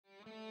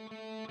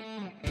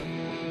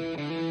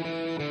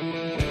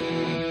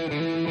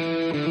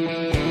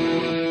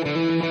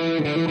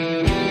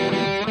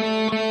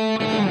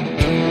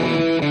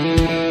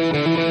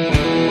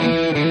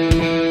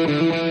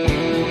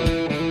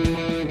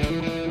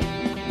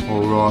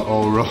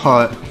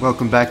Alright.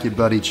 Welcome back, you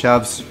bloody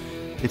chavs.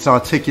 It's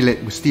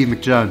Articulate with Steve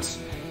McJones.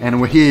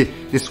 And we're here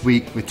this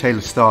week with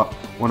Taylor Starke,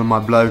 one of my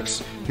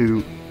blokes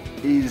who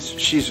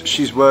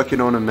she's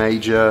working on a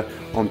major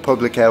on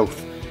public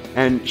health.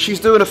 And she's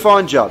doing a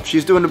fine job.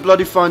 She's doing a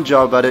bloody fine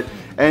job at it.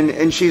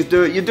 And you're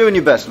doing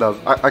your best,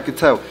 love. I could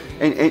tell.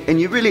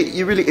 And you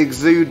really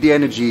exude the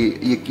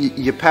energy,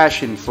 your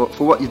passion for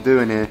what you're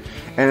doing here.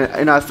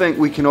 And I think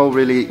we can all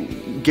really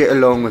get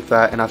along with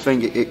that. And I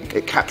think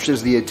it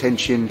captures the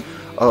attention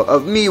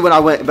of me when I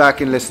went back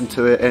and listened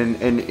to it.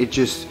 And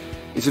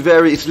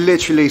it's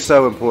literally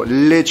so important.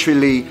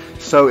 Literally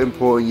so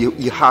important.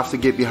 You have to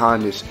get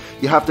behind this.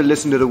 You have to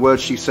listen to the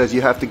words she says.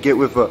 You have to get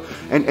with her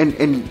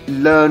and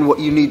learn what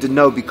you need to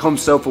know. Become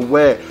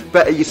self-aware.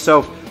 Better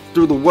yourself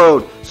through the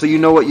world, so you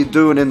know what you're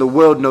doing and the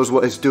world knows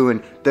what it's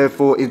doing.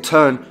 Therefore, in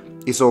turn,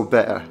 it's all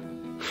better.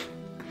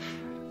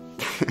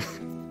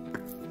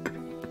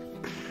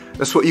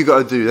 That's what you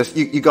gotta do.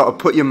 You gotta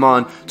put your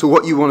mind to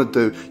what you want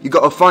to do. You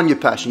gotta find your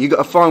passion. You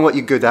gotta find what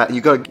you're good at. And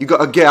you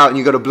gotta get out and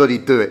you gotta bloody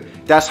do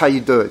it. That's how you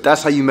do it.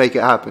 That's how you make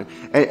it happen.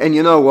 And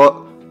you know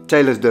what?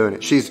 Taylor's doing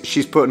it.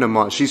 She's putting her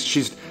mind.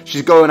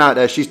 She's going out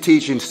there. She's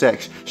teaching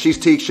sex. She's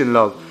teaching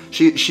love.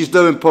 She's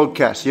doing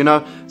podcasts, you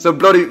know? So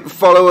bloody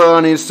follow her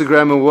on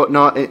Instagram and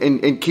whatnot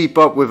and keep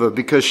up with her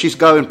because she's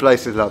going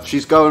places, love.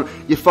 She's going,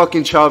 you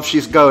fucking child,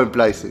 she's going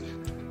places.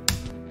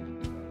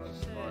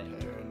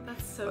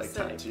 That's so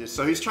sick.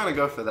 So he's trying to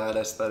go for that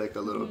aesthetic a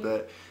little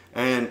bit.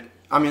 And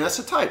I mean, that's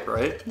a type,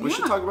 right? Yeah. We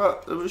should talk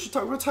about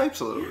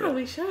types a little bit. Yeah,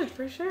 we should,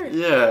 for sure.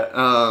 Yeah,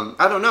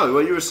 I don't know.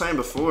 What you were saying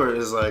before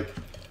is like,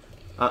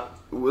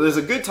 there's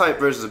a good type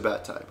versus a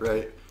bad type,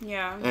 right?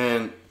 Yeah.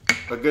 And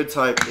a good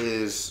type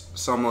is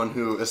someone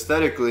who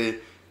aesthetically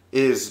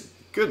is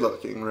good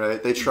looking,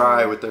 right? They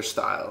try with their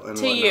style and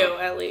to whatnot. you,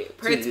 at least.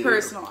 It's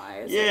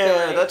personalized.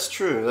 Yeah, that's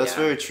true. That's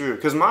very true.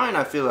 Because mine,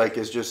 I feel like,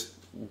 is just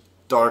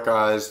dark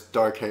eyes,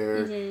 dark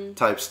hair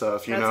type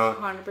stuff, you know?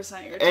 That's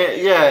 100% your type.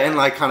 And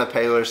like kind of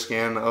paler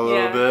skin a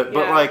little bit.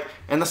 But like,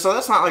 and so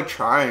that's not like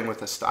trying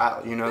with a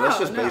style, you know? That's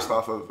just based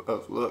off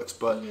of looks.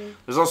 But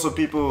there's also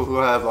people who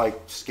have like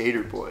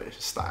skater boy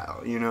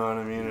style, you know what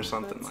I mean? Or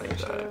something like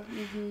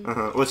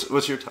that.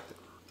 What's your type?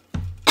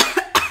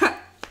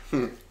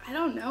 I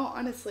don't know,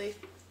 honestly.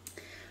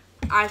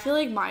 I feel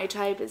like my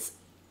type is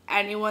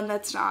anyone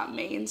that's not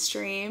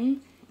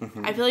mainstream.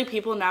 I feel like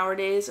people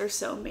nowadays are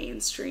so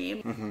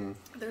mainstream.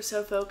 They're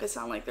so focused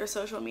on like their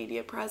social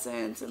media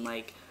presence and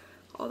like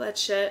all that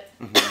shit.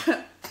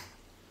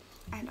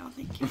 I know,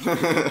 thank you.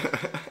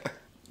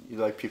 You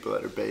like people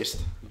that are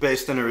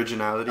based in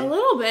originality? A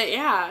little bit,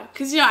 yeah.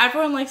 Because, you know,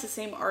 everyone likes the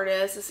same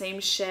artist, the same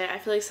shit. I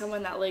feel like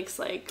someone that likes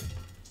like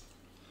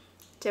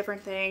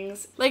different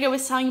things. Like I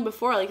was telling you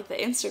before, like the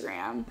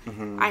Instagram.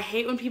 I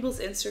hate when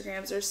people's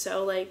Instagrams are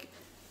so like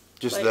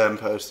just like, them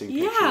posting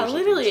pictures. Yeah,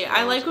 literally.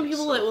 I like when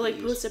people will like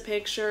post a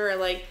picture or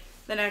like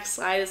the next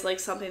slide is like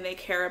something they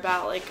care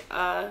about, like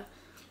I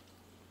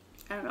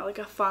don't know, like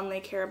a fund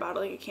they care about,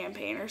 like a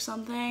campaign or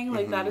something.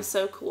 Like that is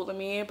so cool to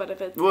me. But if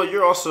it's well,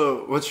 you're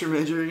also, what's your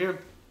major again?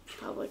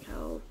 Public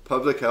health.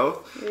 Public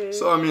health? Yeah.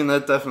 So I mean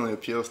that definitely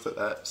appeals to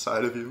that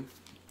side of you.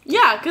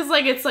 Yeah, because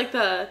like it's like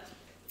the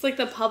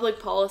public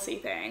policy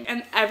thing.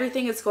 And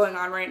everything is going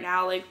on right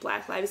now, like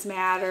Black Lives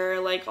Matter,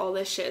 like all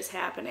this shit is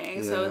happening.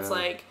 Yeah. So it's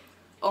like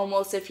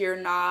almost if you're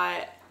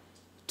not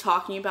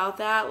talking about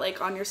that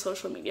like on your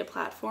social media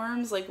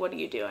platforms, like what are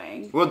you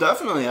doing? Well,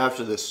 definitely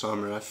after this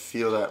summer I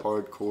feel that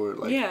hardcore,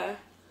 like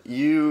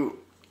you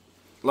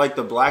like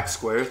the black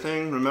square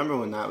thing, remember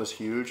when that was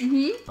huge?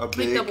 Like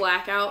the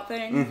blackout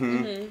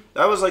thing.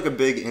 That was like a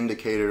big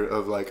indicator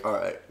of like, all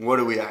right, what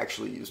are we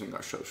actually using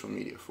our social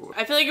media for?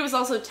 I feel like it was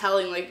also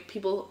telling like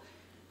people,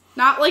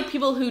 not like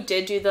people who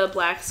did do the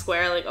black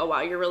square, like, oh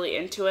wow, you're really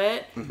into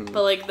it.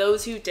 But like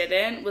those who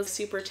didn't was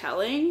super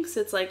telling. So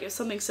it's like, if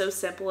something so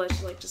simple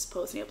as like just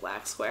posting a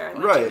black square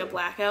and like doing a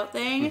blackout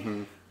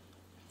thing,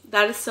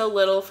 that is so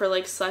little for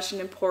like such an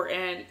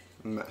important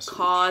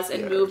cause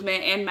and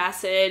movement and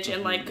message.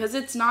 And like, cause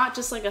it's not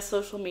just like a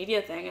social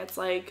media thing. It's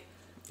like,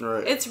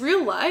 it's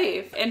real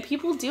life and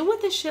people deal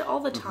with this shit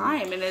all the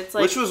time. And it's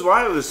like, which was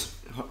why it was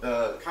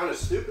kind of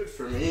stupid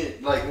for me.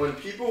 Like when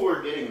people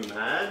were getting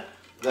mad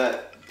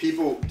that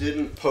people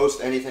didn't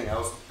post anything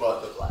else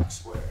but the black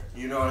square.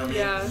 You know what I mean?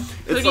 Yeah.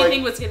 Who do you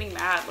think was getting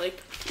mad?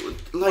 Like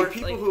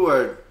people who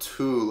are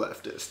too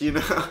leftist, you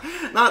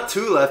know? Not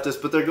too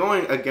leftist, but they're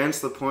going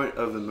against the point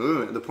of the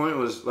movement. The point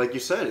was, like you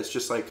said, it's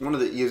just like one of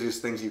the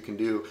easiest things you can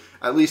do.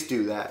 At least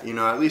do that, you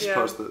know? At least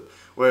post the...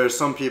 Whereas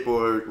some people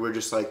were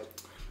just like,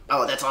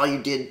 oh, that's all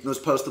you did was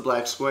post the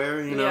black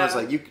square? You know? It's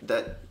like,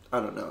 I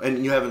don't know.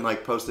 And you haven't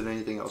like posted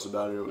anything else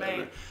about it or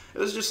whatever. It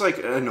was just like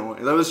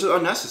annoying. That was just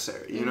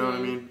unnecessary, you know what I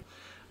mean?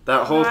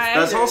 That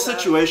whole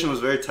situation was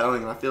very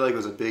telling. I feel like it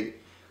was a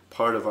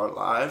part of our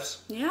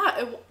lives.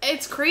 Yeah,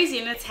 it's crazy,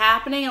 and it's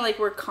happening, and like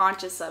we're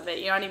conscious of it.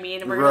 You know what I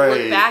mean? And we're gonna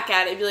look back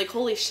at it and be like,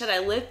 "Holy shit, I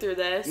lived through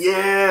this."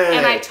 Yeah.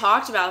 And I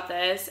talked about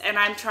this, and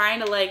I'm trying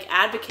to like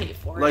advocate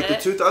for it. Like the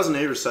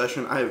 2008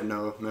 recession, I have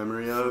no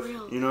memory of.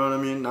 You know what I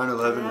mean?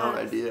 9/11, no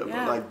idea.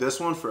 Yeah. But like this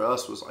one for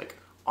us was like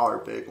our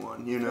big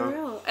one. You know? For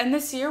real. And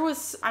this year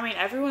was, I mean,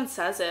 everyone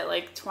says it.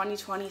 Like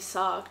 2020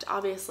 sucked,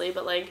 obviously,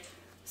 but like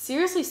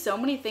seriously, so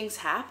many things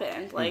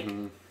happened. Like.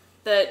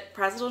 The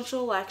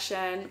presidential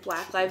election,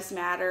 Black Lives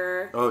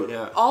Matter. Oh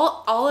yeah.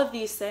 All of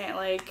these things,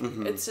 like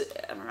it's,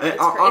 I don't know, and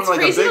it's, on it's like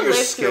a crazy to bigger live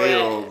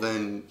scale through it.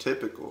 than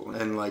typical,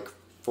 and like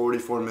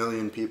 44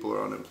 million people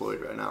are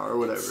unemployed right now, or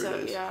whatever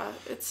it is. Yeah,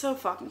 it's so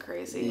fucking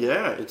crazy.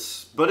 Yeah,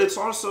 but it's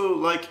also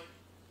like,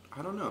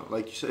 I don't know,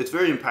 like you said, it's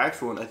very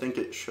impactful, and I think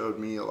it showed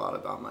me a lot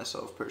about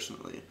myself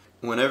personally.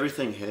 When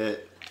everything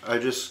hit, I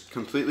just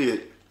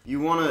completely, you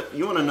wanna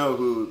know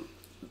who,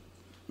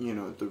 you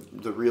know,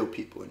 the real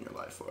people in your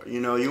life are.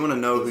 You know, you want to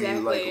know who you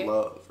like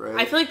love, right?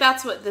 I feel like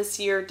that's what this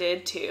year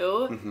did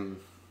too.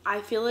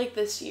 I feel like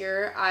this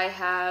year I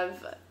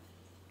have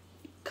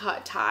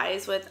cut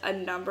ties with a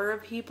number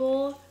of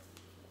people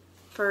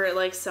for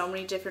like so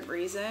many different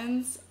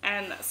reasons,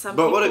 and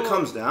But what it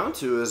comes down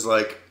to is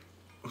like,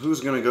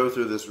 who's gonna go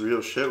through this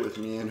real shit with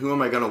me, and who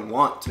am I gonna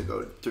want to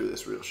go through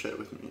this real shit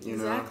with me? You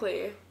know?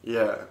 Exactly.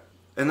 Yeah.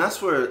 And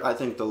that's where I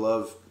think the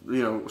love,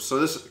 you know, so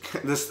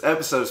this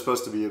episode is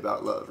supposed to be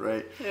about love,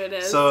 right? It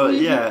is. So,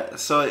 yeah,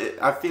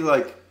 I feel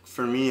like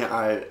for me,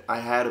 I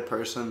had a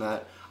person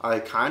that I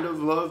kind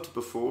of loved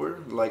before.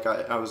 Like,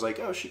 I was like,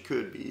 oh, she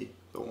could be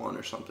the one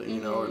or something, you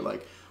know, or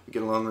like, we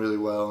get along really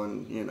well,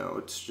 and, you know,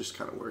 it's just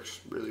kind of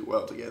works really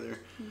well together.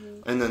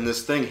 And then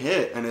this thing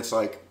hit, and it's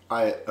like,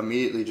 I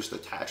immediately just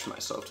attached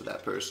myself to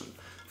that person.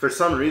 For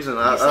some reason,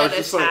 I was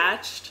just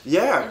attached? like,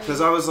 yeah, because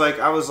I was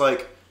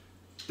like,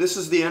 this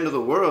is the end of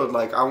the world.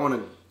 Like, I want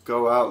to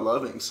go out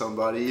loving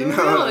somebody, you know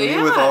what I mean?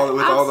 Yeah, with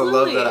all the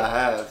love that I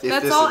have.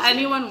 That's all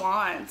anyone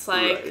wants.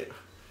 Like,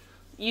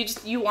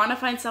 you want to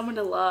find someone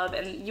to love,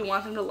 and you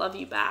want them to love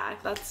you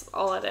back. That's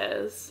all it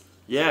is.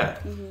 Yeah.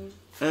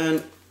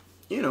 And,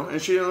 you know,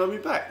 and she didn't love me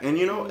back. And,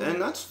 you know, and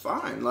that's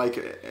fine.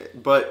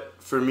 Like, but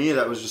for me,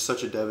 that was just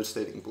such a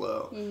devastating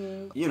blow.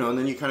 You know, and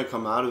then you kind of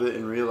come out of it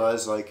and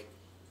realize, like,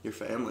 your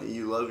family,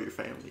 you love your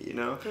family, you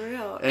know? For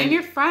real. And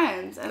your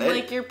friends, and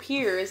like your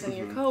peers, and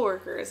your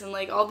coworkers, and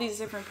like all these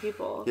different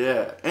people.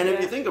 Yeah. And if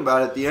you think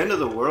about it, the end of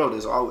the world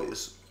is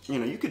always, you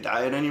know, you could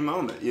die at any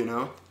moment, you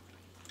know?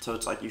 So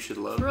it's like, you should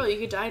love. For real, you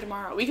could die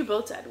tomorrow. We could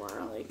both die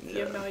tomorrow. Like, you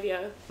have no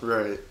idea.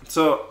 Right.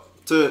 So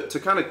to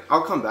kind of,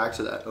 I'll come back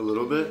to that a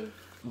little bit,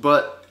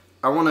 but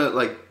I want to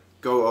like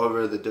go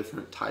over the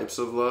different types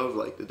of love,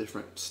 like the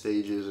different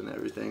stages and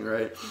everything,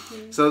 right?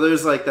 So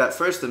there's like that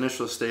first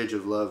initial stage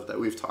of love that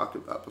we've talked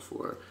about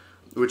before,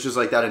 which is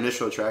like that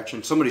initial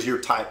attraction. Somebody's your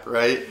type,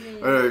 right?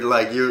 Or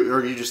like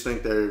you just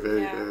think they're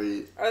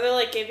very. Or they're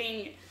like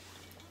giving.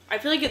 I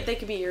feel like they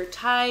could be your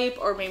type,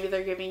 or maybe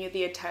they're giving you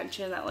the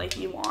attention that like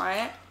you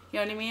want. You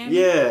know what I mean?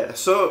 Yeah.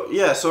 So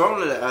I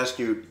wanted to ask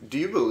you: do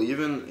you believe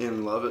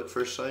in love at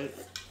first sight?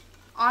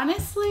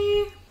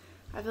 Honestly,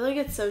 I feel like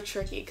it's so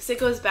tricky because it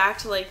goes back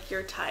to like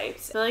your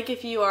types. I feel like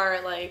if you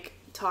are like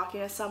talking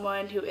to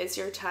someone who is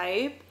your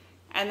type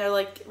and they're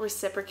like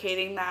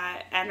reciprocating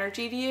that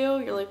energy to you,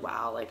 you're like,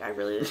 wow, like I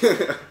really, you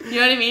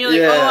know what I mean? You're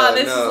like, oh wow,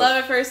 this is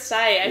love at first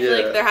sight. I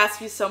feel like there has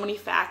to be so many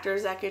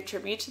factors that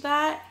contribute to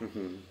that.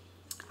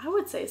 I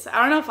would say so. I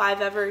don't know if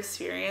I've ever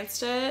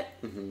experienced it,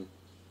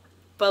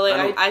 but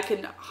like I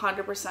can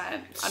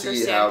 100%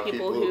 understand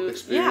people who,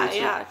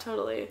 yeah,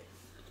 totally.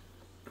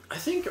 I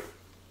think.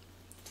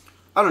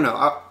 I don't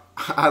know.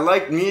 I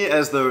like me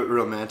as the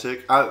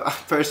romantic. I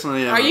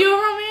personally am. Are you a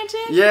romantic?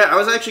 Yeah, I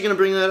was actually going to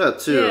bring that up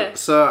too. Yeah.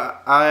 So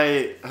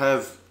I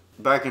have,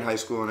 back in high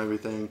school and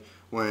everything,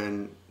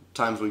 when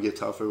times would get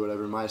tough or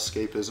whatever, my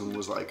escapism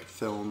was like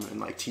film and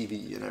like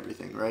TV and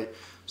everything, right?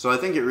 So I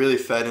think it really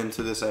fed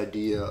into this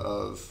idea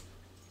of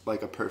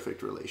like a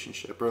perfect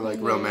relationship or like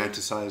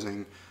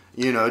romanticizing,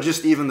 you know,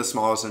 just even the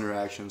smallest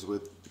interactions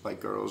with like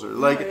girls or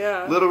like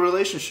little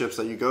relationships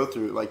that you go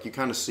through. Like you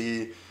kind of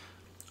see,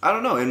 I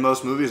don't know, in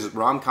most movies,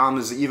 rom-com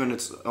is even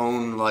its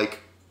own, like,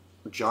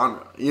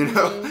 genre, you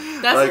know?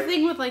 That's like, the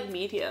thing with, like,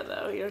 media,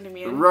 though, you know what I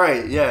mean?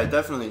 Right, yeah, it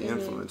definitely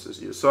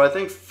influences you. So I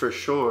think, for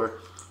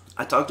sure,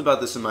 I talked about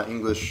this in my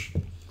English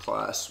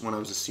class when I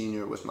was a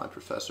senior with my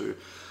professor,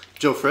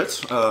 Jill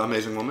Fritz,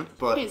 amazing woman.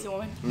 But, amazing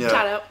woman. Yeah,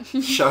 shout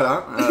out. Shout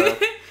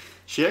out.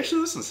 She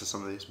actually listens to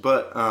some of these.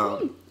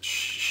 But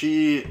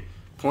she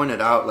pointed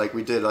out, like,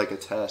 we did, like, a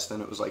test,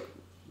 and it was, like,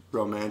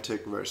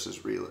 romantic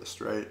versus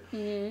realist, right?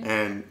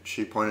 And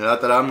she pointed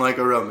out that I'm like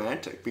a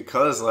romantic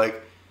because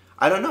like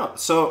I don't know.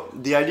 So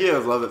the idea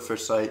of love at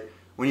first sight,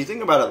 when you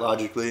think about it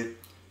logically,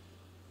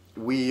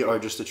 we are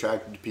just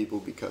attracted to people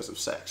because of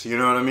sex. You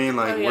know what I mean?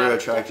 Like we're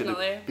attracted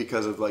to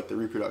because of like the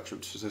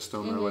reproductive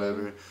system or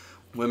whatever.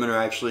 Women are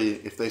actually,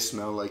 if they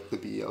smell like the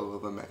BO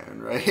of a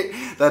man, right?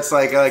 That's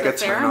like a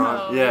turn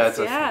on. Yeah, it's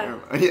a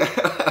pheromone.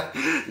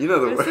 Yeah. You know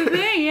the word. That's the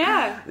thing,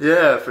 yeah.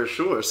 Yeah, for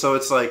sure. So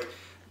it's like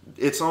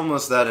it's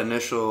almost that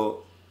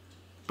initial,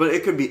 but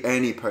it could be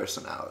any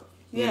person out.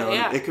 You know,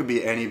 it could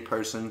be any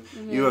person.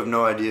 You have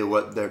no idea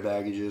what their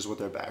baggage is, what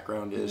their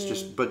background is.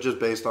 Just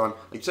based on,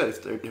 like you said,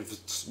 if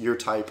it's your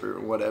type or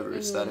whatever,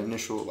 it's that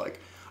initial like,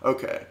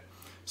 okay.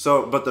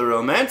 So, but the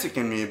romantic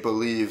in me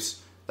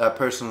believes that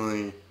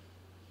personally,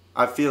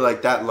 I feel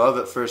like that love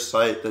at first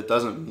sight that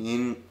doesn't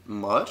mean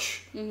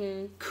much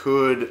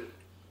could,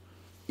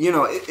 you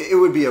know, it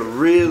would be a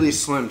really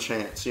slim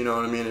chance. You know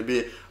what I mean? It'd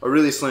be a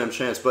really slim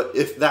chance. But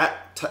if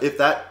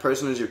that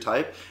person is your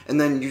type,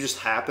 and then you just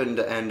happen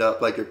to end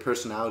up, like, your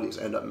personalities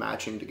end up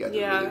matching together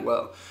really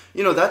well,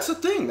 you know, that's a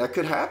thing that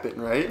could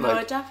happen, right? No,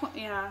 like, it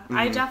definitely,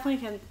 I definitely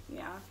can,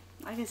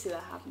 I can see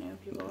that happening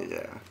with people.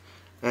 Yeah.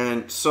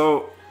 And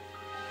so,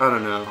 I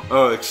don't know.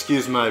 Oh,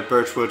 excuse my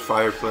birchwood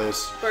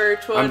fireplace.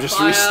 Birchwood I'm just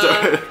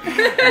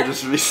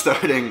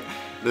restarting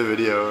the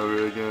video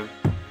over again.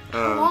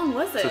 How long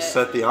was it? To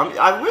set the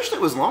I wish it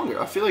was longer.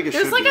 I feel like it should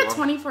be There's like a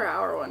longer.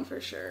 24-hour one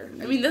for sure.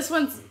 I mean, this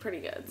one's pretty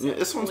good. So yeah,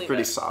 this one's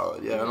pretty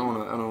solid. Yeah, I don't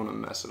want to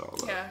mess it all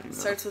up. Yeah, you know?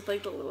 Starts with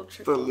like the little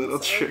trickle. The little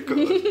trickle.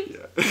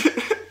 Yeah.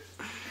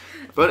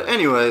 But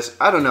anyways,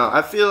 I don't know.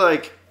 I feel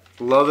like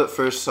love at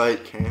first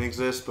sight can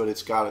exist, but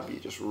it's got to be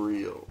just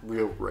real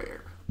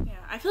rare. Yeah,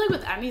 I feel like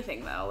with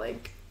anything though,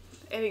 like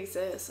it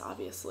exists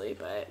obviously,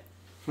 but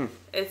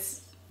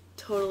it's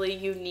totally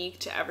unique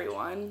to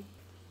everyone.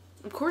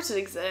 Of course it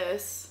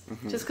exists.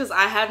 Just because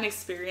I haven't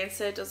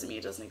experienced it doesn't mean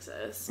it doesn't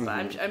exist.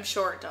 But I'm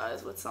sure it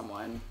does with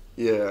someone.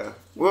 Yeah.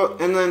 Well,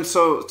 and then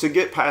so to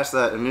get past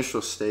that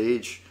initial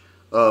stage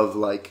of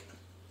like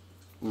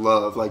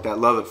love, like that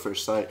love at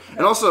first sight.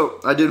 And also,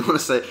 I did want to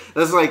say,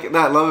 that's like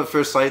that love at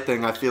first sight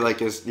thing I feel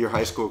like is your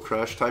high school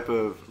crush type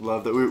of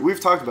love that we've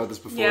talked about this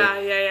before.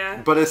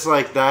 Yeah. But it's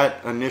like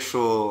that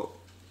initial,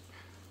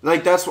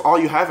 like that's all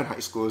you have in high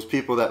school is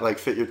people that like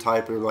fit your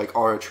type or like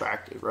are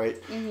attractive, right?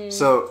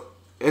 So,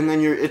 and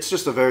then it's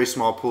just a very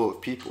small pool of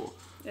people.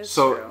 It's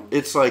so true.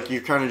 It's like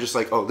you're kind of just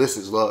like, oh, this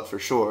is love for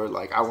sure.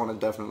 Like I want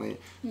to definitely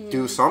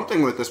do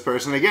something with this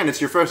person. Again,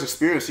 it's your first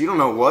experience. So you don't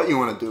know what you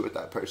want to do with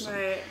that person.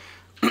 Right.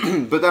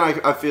 But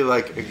then I feel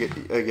like,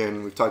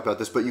 again, we've talked about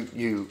this, but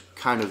you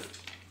kind of,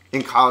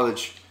 in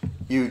college,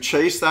 you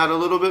chase that a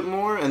little bit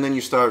more, and then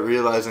you start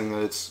realizing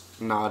that it's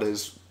not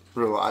as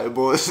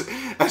reliable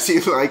as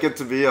you like it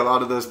to be. A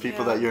lot of those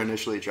people that you're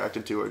initially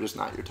attracted to are just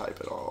not your type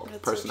at all,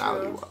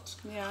 personality-wise.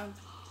 Yeah.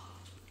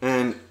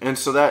 And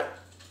so that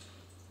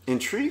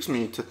intrigues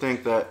me to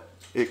think that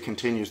it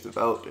continues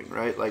developing,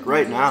 right? Like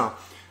right now,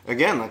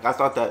 again, like I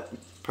thought that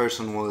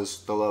person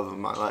was the love of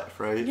my life,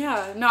 right?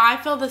 Yeah. No, I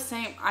feel the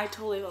same. I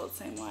totally feel the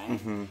same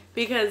way.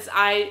 Because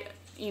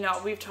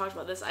we've talked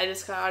about this. I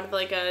just got out of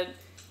like a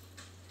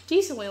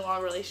decently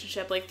long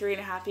relationship, like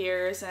 3.5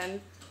 years.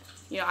 And,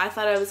 I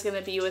thought I was going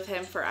to be with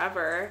him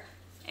forever.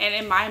 And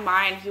in my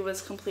mind, he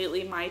was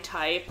completely my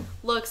type.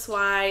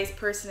 Looks-wise,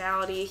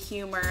 personality,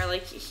 humor.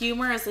 Like,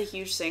 humor is a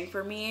huge thing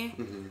for me.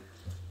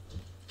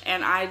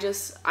 And I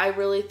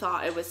really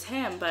thought it was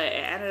him, but it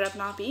ended up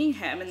not being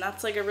him. And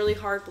that's, like, a really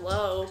hard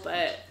blow,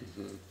 but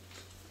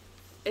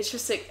it's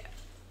just, like,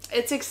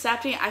 it's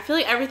accepting. I feel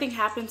like everything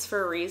happens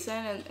for a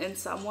reason in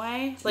some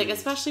way. Like,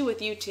 especially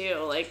with you,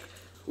 too. Like,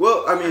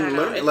 well, I mean,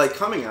 learning, like,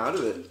 coming out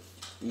of it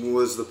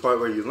was the part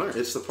where you learn.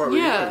 It's the part where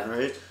you learn,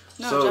 right?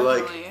 No, so,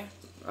 definitely. Like,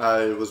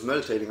 I was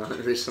meditating on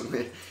it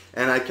recently,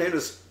 and I came to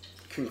this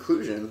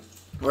conclusion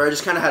where I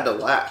just kind of had to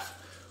laugh.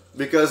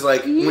 Because,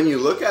 like, when you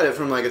look at it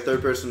from, like, a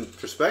third-person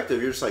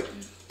perspective, you're just like,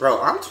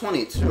 bro, I'm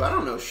 22. I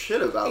don't know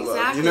shit about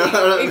love. You know what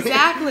I mean?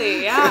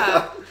 Exactly,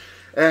 yeah.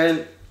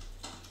 And,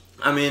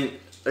 I mean,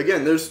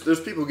 again, there's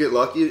people get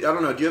lucky. I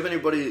don't know. Do you have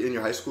anybody in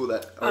your high school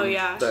that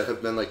that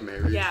have been, like,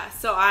 married? Yeah.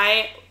 So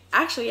I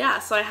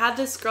had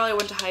this girl I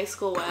went to high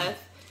school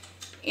with,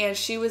 and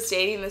she was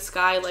dating this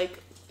guy,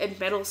 like, in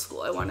middle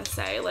school, I want to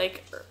say.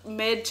 Like,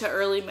 mid to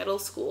early middle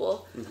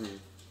school.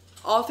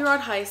 All throughout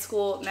high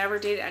school, never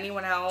dated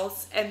anyone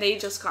else, and they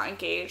just got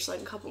engaged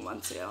like a couple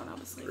months ago, and I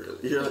was like,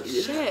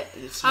 holy shit.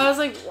 I was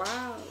like,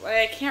 wow, like,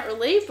 I can't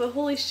relate, but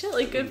holy shit,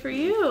 like, good for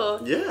you.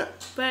 Yeah.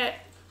 But,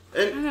 I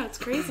don't know, it's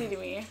crazy to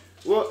me.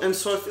 Well, and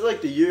so I feel like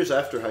the years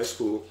after high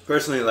school,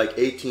 personally, like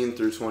 18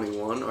 through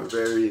 21 are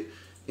very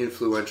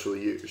influential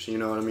years, you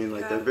know what I mean?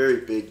 Like, they're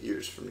very big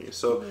years for me.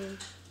 So,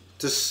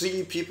 to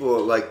see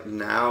people, like,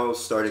 now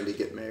starting to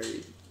get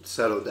married,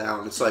 settle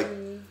down, it's like,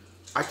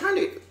 I kind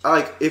of,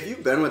 like, if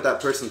you've been with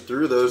that person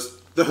through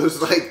those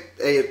like,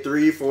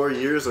 3-4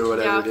 years or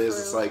whatever it is,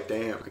 it's like,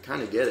 damn, I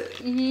kind of get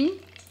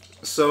it.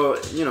 So,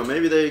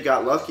 maybe they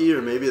got lucky,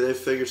 or maybe they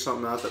figured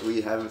something out that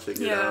we haven't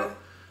figured out.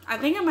 I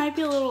think it might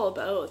be a little of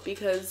both,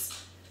 because,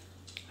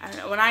 I don't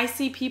know, when I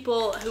see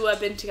people who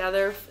have been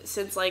together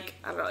since, like,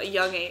 I don't know, a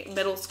young age,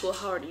 middle school,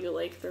 how old are you,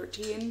 like,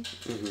 13,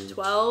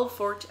 12,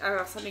 14, I don't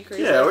know, something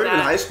crazy like that. Or even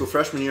high school,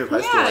 freshman year of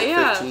high school,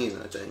 like 15,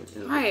 I think.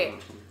 Right.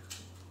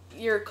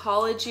 Your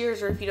college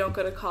years, or if you don't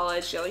go to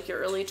college, like your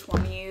early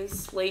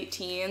 20s, late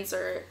teens,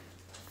 are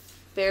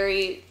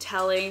very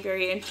telling,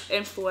 very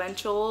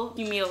influential.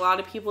 You meet a lot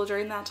of people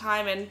during that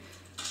time, and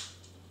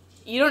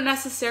you don't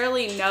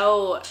necessarily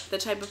know the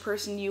type of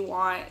person you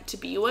want to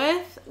be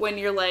with when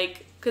you're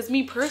like, because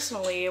me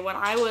personally, when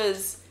I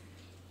was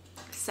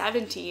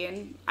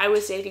 17, I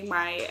was dating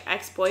my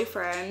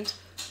ex-boyfriend,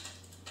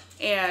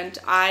 and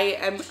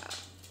I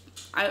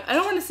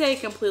don't want to say a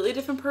completely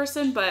different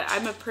person, but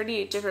I'm a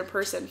pretty different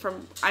person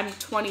from, I'm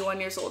 21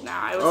 years old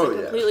now. I was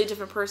a completely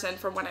different person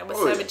from when I was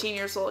 17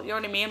 years old. You know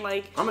what I mean?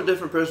 Like, I'm a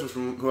different person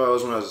from who I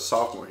was when I was a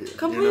sophomore here.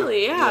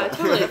 Completely, you know? yeah,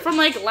 totally. From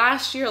like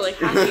last year, like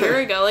half a year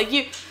ago.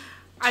 Like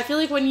I feel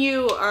like when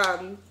you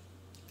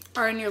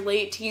are in your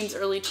late teens,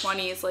 early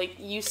 20s, like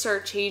you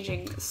start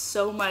changing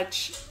so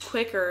much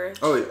quicker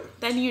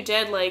than you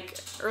did like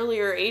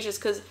earlier ages,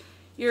 because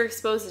you're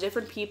exposed to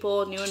different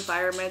people, new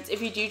environments.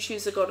 If you do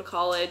choose to go to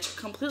college,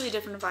 completely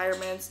different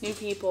environments, new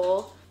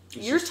people.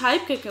 Your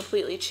type could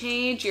completely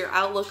change. Your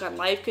outlook on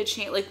life could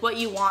change. Like what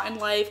you want in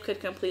life could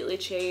completely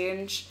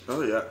change.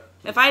 Oh yeah.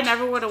 If I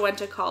never would have went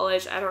to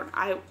college,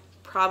 I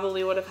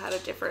probably would have had a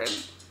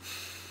different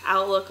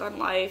outlook on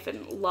life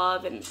and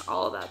love and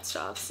all of that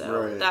stuff.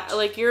 So that,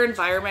 like, your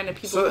environment and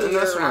people who and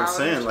that's you're what around. I'm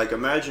saying. Like,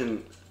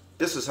 imagine,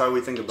 this is how we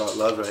think about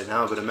love right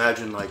now, but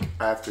imagine like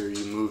after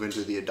you move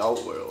into the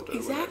adult world or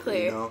whatever,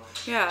 you know?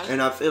 Yeah.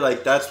 And I feel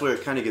like that's where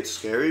it kind of gets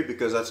scary,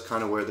 because that's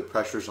kind of where the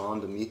pressure's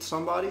on to meet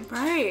somebody.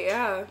 Right,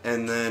 yeah.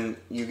 And then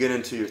you get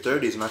into your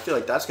 30s, and I feel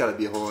like that's got to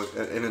be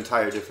an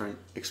entire different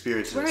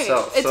experience in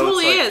itself. It so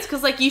totally it's like, is,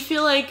 because like you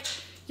feel like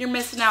you're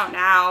missing out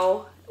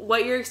now,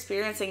 what you're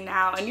experiencing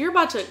now, and you're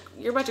about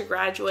to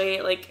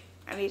graduate like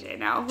any day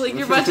now. Like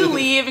you're about to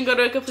leave and go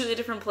to a completely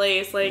different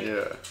place. Like,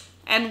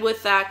 and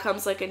with that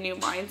comes like a new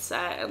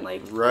mindset and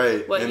like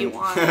what you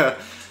want.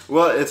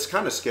 Well, it's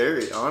kind of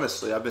scary,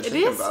 honestly. I've been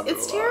thinking about it a lot.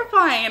 It's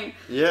terrifying.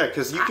 Yeah,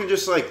 because you can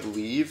just like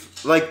leave.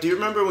 Like, do you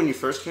remember when you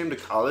first came to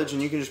college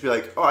and you can just be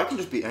like, oh, I can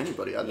just be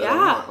anybody that I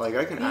want. Like,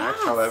 I can act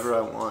however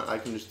I want. I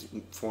can just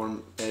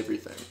form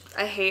everything.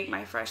 I hate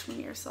my freshman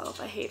year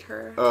self. I hate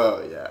her.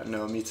 Oh, yeah.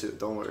 No, me too.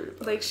 Don't worry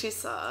about it. Like, she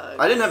sucks.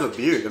 I didn't have a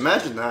beard.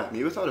 Imagine that.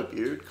 Me without a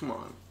beard? Come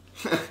on.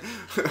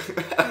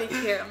 I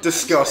can't.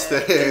 Disgusting.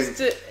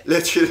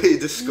 Literally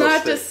disgusting.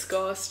 Not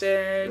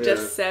disgusting.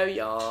 Just so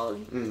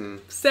young. Mm-hmm.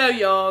 So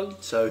young.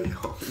 So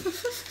young.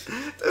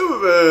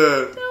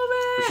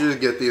 We should just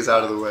get these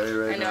out of the way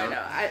right now.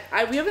 I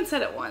know. We haven't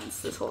said it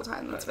once this whole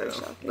time. That's very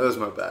shocking. That was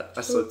my bad.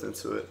 I slipped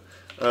into it.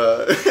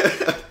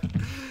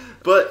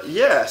 But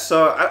yeah,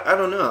 so I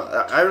don't know.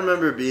 I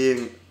remember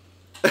being.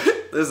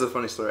 This is a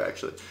funny story,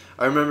 actually.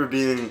 I remember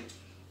being.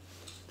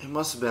 It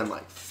must have been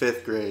like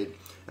 5th grade.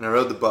 And I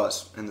rode the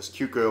bus, and this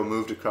cute girl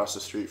moved across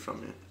the street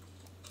from me.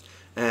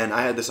 And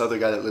I had this other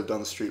guy that lived on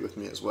the street with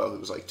me as well, who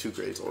was like 2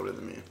 grades older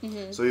than me.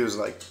 Mm-hmm. So he was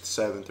like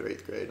 7th or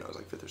 8th grade, and I was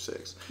like 5th or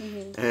 6th.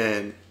 Mm-hmm.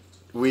 And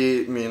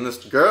me and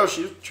this girl,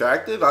 she was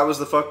attractive. I was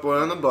the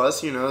fuckboy on the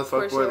bus, you know, the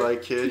fuckboy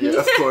like kid. Yeah,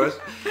 of course.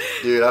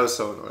 Dude, I was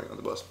so annoying on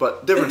the bus.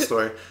 But different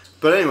story.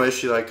 But anyway,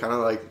 she like kind of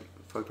like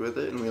fucked with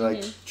it, and we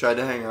like tried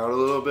to hang out a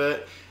little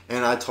bit.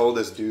 And I told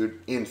this dude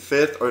in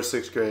 5th or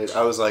 6th grade,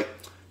 I was like,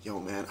 yo,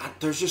 man,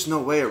 there's just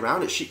no way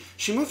around it.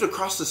 She moved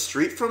across the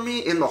street from me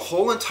in the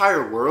whole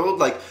entire world.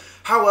 Like,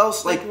 how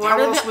else? Like how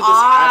else would this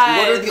happen?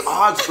 What are the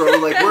odds, bro?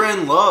 Like, we're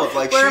in love.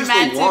 Like, we're she's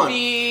meant the one. To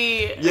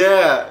be.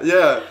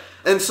 Yeah.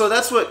 And so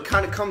that's what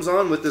kind of comes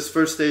on with this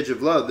first stage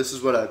of love. This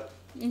is what I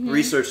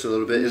researched a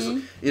little bit.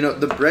 Is, you know,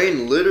 the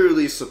brain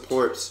literally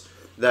supports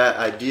that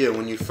idea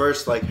when you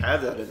first like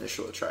have that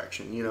initial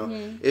attraction. You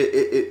know,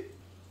 it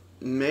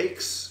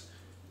makes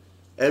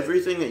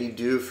everything that you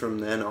do from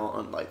then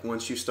on, like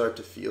once you start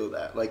to feel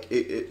that, like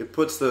it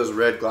puts those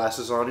red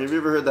glasses on. Have you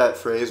ever heard that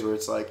phrase where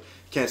it's like,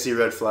 you can't see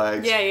red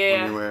flags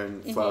when you're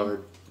wearing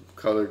flowered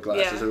colored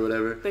glasses or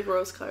whatever? Like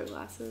rose colored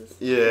glasses.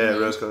 Yeah,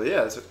 rose colored.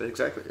 Yeah, that's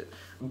exactly it.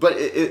 But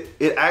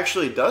it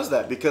actually does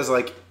that, because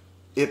like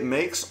it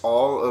makes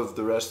all of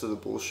the rest of the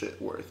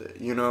bullshit worth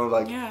it. You know,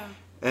 like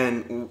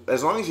and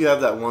as long as you have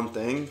that one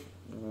thing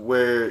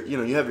where, you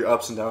know, you have your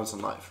ups and downs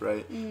in life,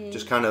 right?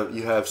 Just kind of,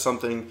 you have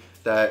something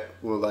that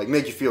will like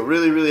make you feel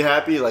really, really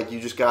happy, like you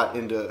just got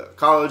into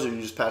college, or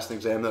you just passed an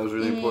exam that was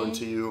really important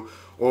to you,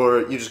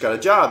 or you just got a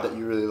job that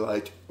you really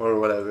liked, or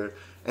whatever.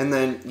 And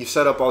then you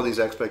set up all these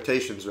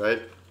expectations,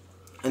 right?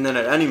 And then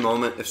at any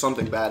moment, if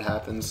something bad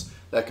happens,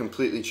 that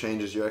completely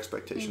changes your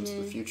expectations of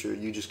the future.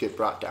 You just get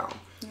brought down.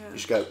 You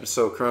just got,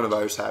 so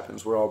coronavirus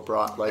happens. We're all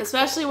brought like,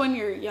 especially when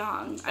you're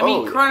young. I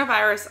mean,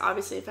 coronavirus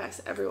obviously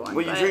affects everyone.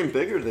 Well, you dream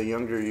bigger the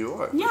younger you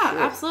are. Yeah,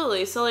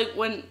 absolutely. So like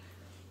when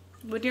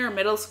you're in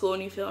middle school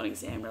and you fail an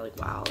exam, you're like,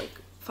 wow, like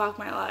fuck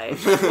my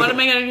life. Like, what am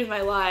I gonna do with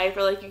my life?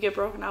 Or like you get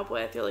broken up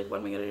with, you're like, what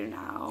am I gonna do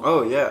now?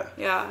 Oh yeah.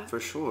 Yeah. For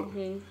sure.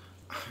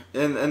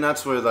 And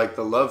that's where like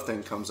the love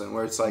thing comes in,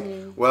 where it's like,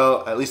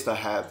 well, at least I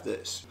have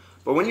this.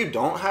 But when you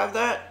don't have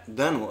that,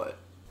 then what?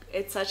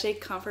 It's such a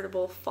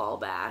comfortable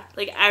fallback.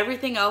 Like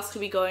everything else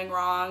could be going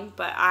wrong,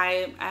 but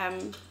I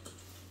am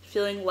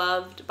feeling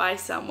loved by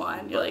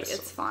someone. You're like,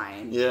 it's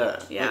fine.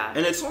 Yeah. Yeah.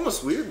 And it's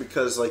almost weird,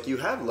 because like you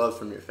have love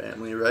from your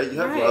family, right? You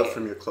have love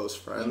from your close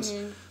friends,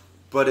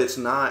 but it's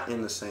not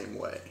in the same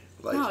way.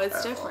 Like, no,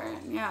 it's different.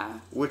 All. Yeah.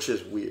 Which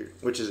is weird.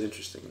 Which is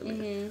interesting to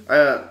me.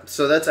 Mm-hmm.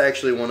 So that's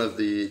actually one of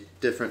the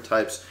different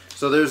types.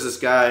 So there's this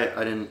guy,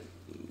 I didn't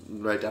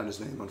write down his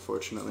name,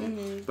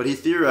 unfortunately, but he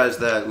theorized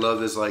that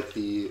love is like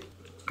the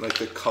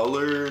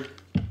color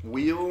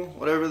wheel,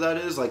 whatever that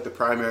is, like the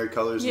primary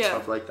colors and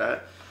stuff like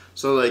that.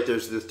 So like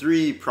there's the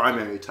 3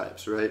 primary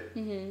types, right?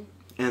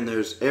 And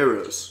there's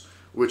eros,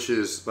 which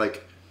is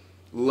like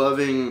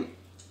loving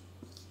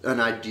an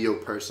ideal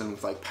person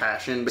with like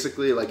passion,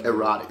 basically, like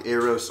erotic,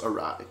 eros,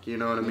 erotic, you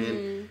know what I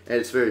mean? And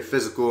it's very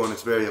physical and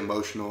it's very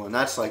emotional, and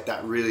that's like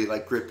that really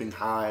like gripping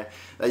high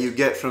that you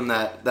get from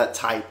that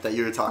type that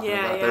you were talking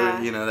about,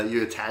 that, you know, that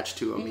you attach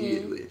to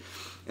immediately.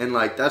 And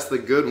like that's the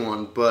good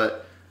one,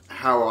 but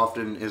how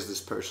often is this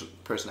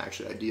person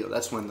actually ideal?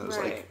 That's when those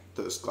like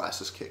those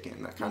glasses kick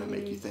in that kind of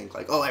make you think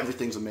like, oh,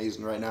 everything's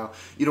amazing right now.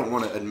 You don't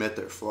want to admit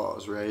their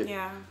flaws, right?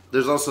 Yeah.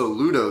 There's also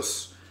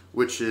ludos,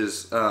 which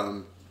is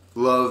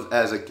love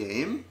as a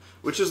game,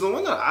 which is the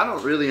one that I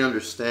don't really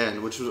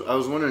understand, which was, I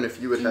was wondering if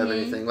you would have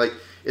anything. Like,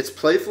 it's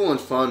playful and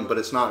fun, but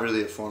it's not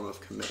really a form of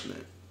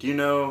commitment. Do you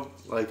know,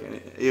 like, any,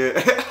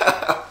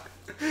 yeah.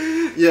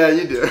 Yeah,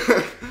 you do.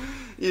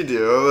 You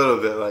do, a little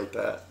bit like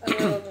that. A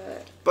little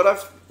bit.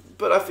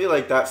 But I feel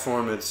like that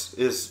form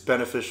is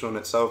beneficial in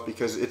itself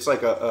because it's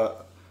like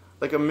a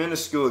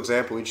minuscule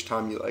example each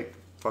time you, like,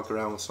 fuck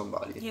around with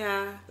somebody.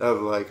 Yeah.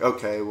 Of, like,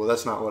 okay, well,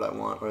 that's not what I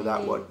want, or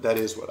that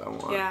is what I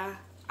want. Yeah.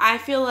 I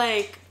feel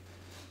like,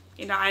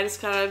 you know, I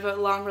just got out of a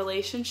long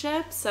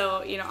relationship,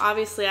 so, you know,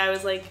 obviously I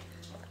was, like,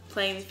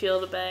 playing the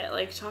field a bit,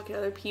 like, talking to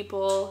other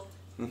people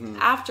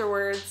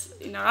afterwards,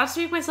 you know, not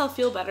to make myself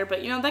feel better,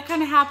 but, you know, that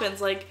kind of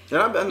happens, like, you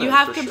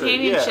have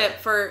companionship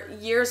for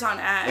years on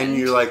end. And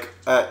you're like,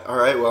 all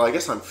right, well, I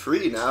guess I'm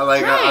free now.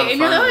 Like, right, and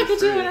you're like, I could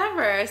do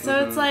whatever,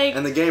 so it's like...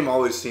 And the game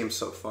always seems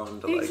so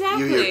fun to, like,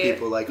 you hear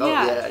people like, oh,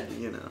 yeah,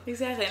 you know.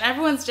 Exactly, and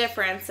everyone's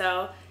different,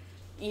 so...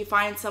 You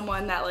find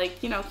someone that,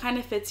 like, you know, kind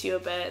of fits you a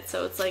bit.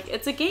 So it's like,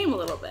 it's a game a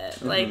little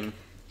bit. Like,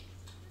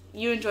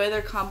 you enjoy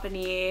their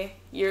company.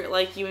 You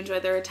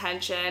enjoy their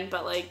attention.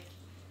 But, like,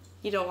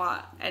 you don't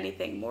want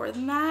anything more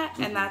than that.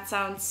 And that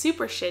sounds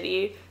super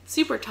shitty,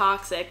 super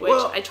toxic, which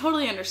I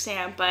totally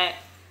understand. But,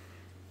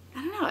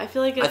 I don't know. I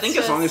feel like it's I think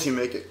as long as you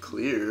make it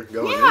clear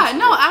going into Yeah,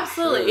 no, it,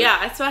 absolutely. Sure.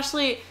 Yeah,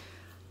 especially,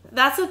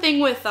 that's the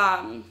thing with,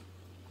 and,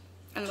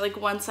 like,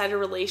 one-sided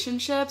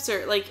relationships.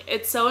 Or, like,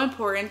 it's so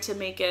important to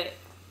make it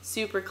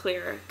super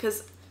clear,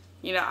 because,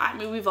 you know, I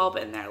mean, we've all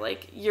been there,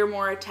 like, you're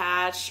more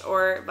attached,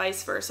 or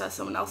vice versa,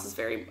 someone else is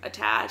very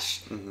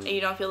attached, and you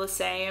don't feel the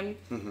same,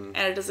 and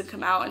it doesn't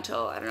come out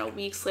until, I don't know,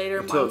 weeks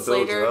later, months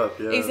later. Up,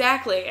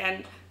 Exactly,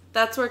 and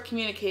that's where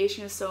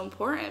communication is so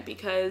important,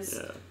 because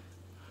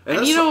and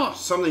that's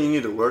something you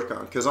need to work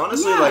on, because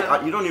honestly,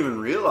 like, you don't even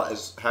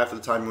realize half of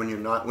the time when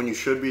you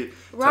should be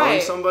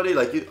telling somebody,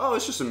 like,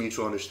 it's just a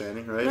mutual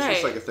understanding, right? It's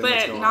just like a thing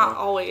that's going on. But not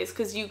always,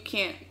 because you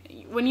can't,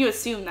 when you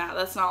assume that,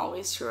 that's not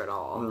always true at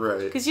all. Right.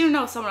 Because you don't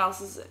know someone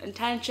else's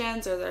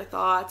intentions or their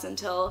thoughts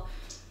until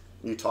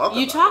you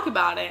talk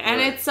about it.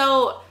 And it's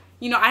so,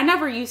 you know, I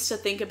never used to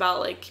think about,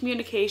 like,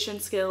 communication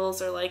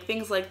skills or, like,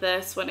 things like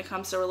this when it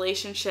comes to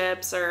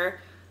relationships, or,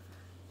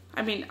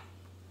 I mean,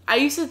 I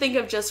used to think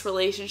of just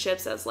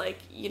relationships as, like,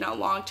 you know,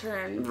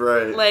 long-term,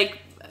 like,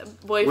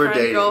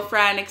 boyfriend,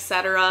 girlfriend,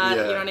 etc. You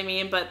know what I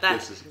mean? But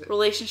that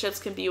relationships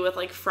can be with,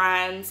 like,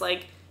 friends,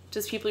 like,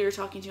 just people you're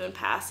talking to in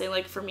passing.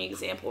 Like, for me,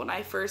 example, when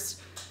I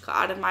first got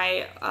out of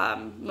my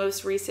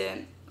most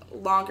recent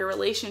longer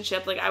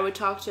relationship, like, I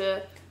talked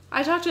to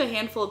a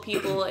handful of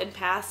people in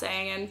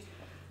passing, and,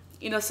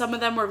 you know, some of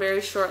them were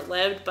very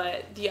short-lived,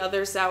 but the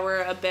others that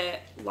were a bit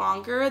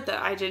longer,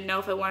 that I didn't know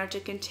if I wanted to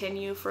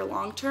continue for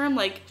long-term,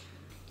 like,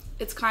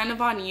 it's kind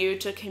of on you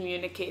to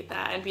communicate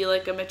that and be,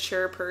 like, a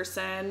mature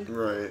person.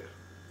 Right.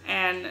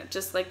 And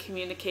just, like,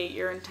 communicate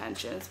your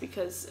intentions,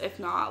 because if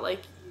not, like,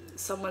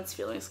 someone's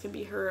feelings can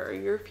be hurt, or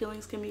your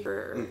feelings can be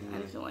hurt, or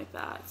anything like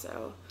that.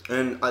 So,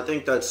 and I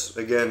think that's,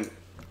 again,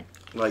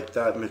 like,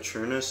 that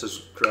matureness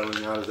is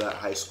growing out of that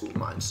high school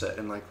mindset,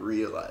 and, like,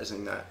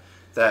 realizing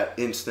that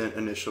instant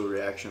initial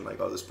reaction, like,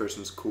 oh, this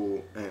person's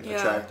cool and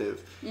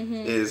attractive,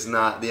 is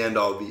not the end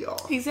all be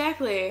all.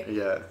 Exactly.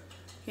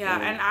 Yeah,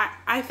 and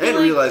I feel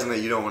like realizing that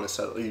you don't want to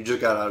settle, you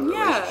just got out of a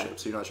relationship,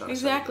 so you're not trying to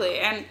settle. Exactly.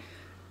 And,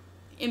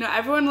 you know,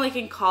 everyone, like,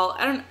 in college,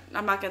 I'm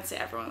not going to say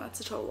everyone, that's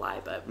a total lie,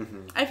 but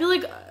I feel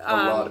like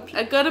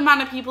a good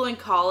amount of people in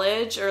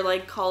college, or,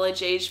 like,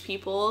 college-age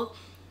people,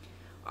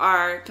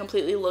 are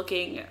completely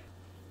looking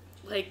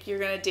like, you're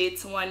going to date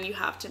someone, you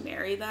have to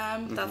marry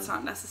them. That's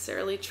not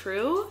necessarily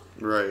true.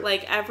 Right.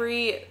 Like, I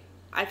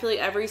feel like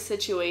every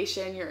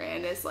situation you're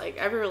in is, like,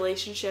 every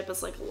relationship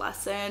is, like, a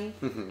lesson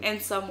in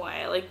some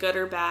way, like, good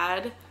or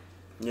bad.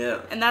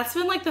 Yeah. And that's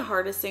been, like, the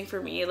hardest thing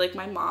for me. Like,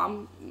 my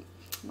mom,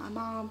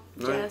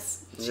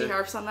 Jess, she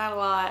harps on that a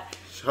lot.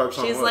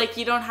 She's like,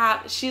 you don't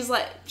have,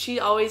 she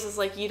always is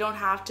like, you don't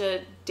have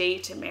to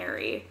date to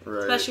marry.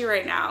 Right. Especially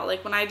right now.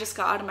 Like, when I just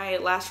got out of my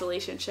last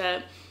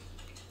relationship,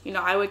 you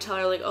know, I would tell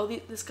her, like, oh,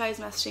 this guy's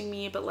messaging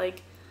me, but,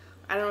 like,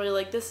 I don't really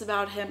like this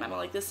about him. I don't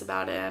like this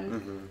about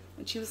him.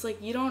 And she was like,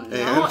 you don't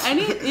know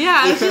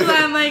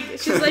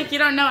she's like, you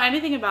don't know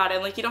anything about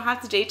him. Like, you don't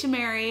have to date to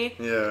marry.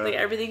 Yeah. Like,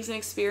 everything's an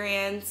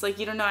experience. Like,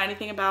 you don't know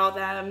anything about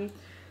them.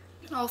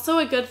 Also,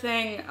 a good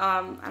thing,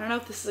 I don't know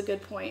if this is a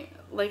good point,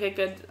 like a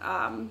good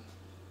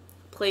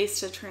place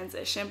to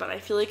transition, but I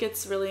feel like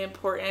it's really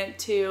important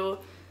to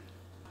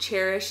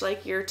cherish,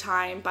 like, your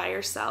time by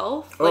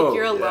yourself. Like,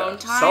 your alone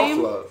time.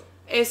 Self-love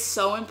is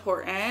so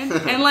important.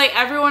 And, like,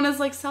 everyone is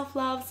like,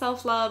 self-love,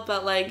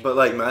 but like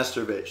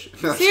masturbation.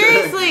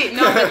 Seriously.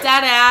 No, but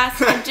dead ass.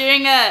 I'm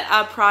doing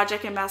a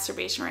project in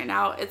masturbation right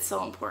now. It's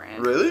so important.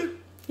 Really?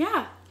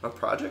 Yeah. A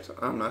project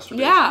on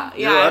masturbation? Yeah.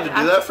 You're allowed to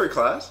do that for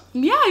class?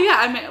 Yeah.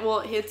 I mean, well,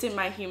 it's in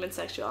my human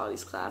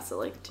sexualities class, so,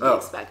 like, to be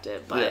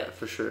expected. But yeah,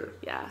 for sure.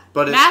 Yeah.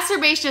 But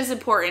masturbation is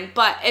important,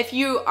 but if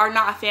you are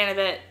not a fan of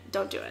it,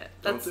 don't do it.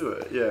 Don't do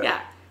it, yeah.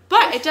 Yeah.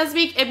 But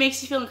it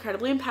makes you feel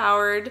incredibly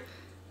empowered.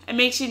 It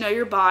makes you know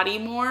your body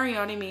more, you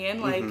know what I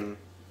mean? Like,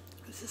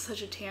 this is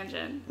such a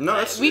tangent.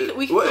 No, we can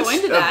go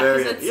into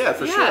that. Yeah,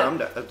 for sure. I'm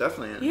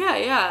definitely in.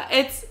 Yeah.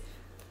 It's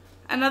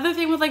another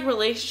thing with, like,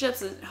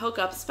 relationships and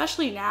hookups,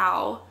 especially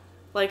now.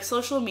 Like,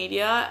 social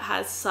media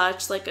has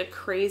such, like, a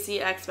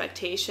crazy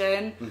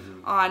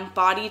expectation on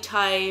body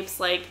types,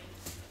 like,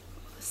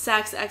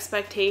 sex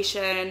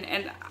expectation,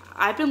 and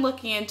I've been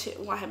looking into,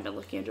 well, I haven't been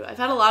looking into it. I've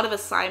had a lot of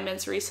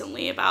assignments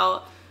recently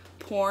about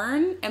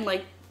porn and,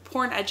 like,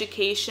 porn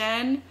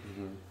education,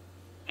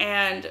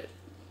 and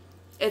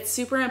it's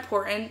super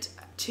important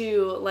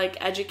to, like,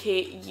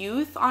 educate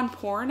youth on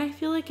porn, I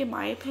feel like, in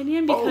my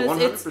opinion, because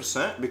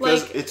 100%,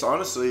 because like, it's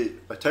honestly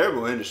a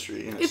terrible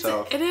industry in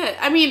itself. It is.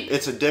 I mean,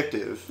 it's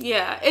addictive.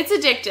 Yeah, it's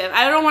addictive.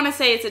 I don't want to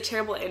say it's a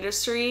terrible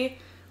industry,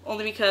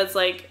 only because,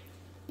 like,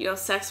 you know,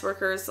 sex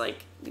workers,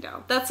 like, you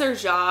know, that's their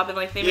job, and,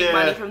 like, they make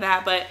money from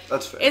that, but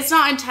that's fair. It's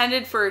not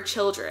intended for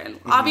children.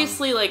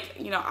 Obviously, like,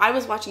 you know, I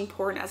was watching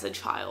porn as a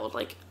child,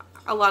 like,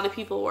 a lot of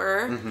people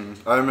were.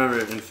 I remember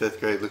in 5th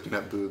grade looking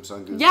at boobs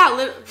on Google.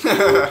 Yeah,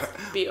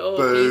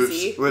 boobs.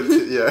 Easy.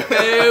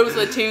 Boobs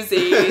with 2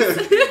 Z's.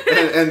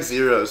 and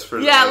zeros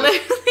for literally.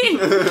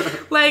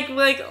 like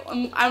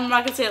I'm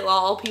not gonna say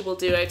all people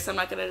do it, because I'm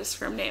not gonna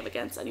discriminate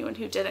against anyone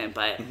who didn't,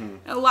 but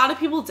a lot of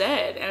people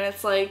did, and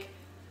it's like,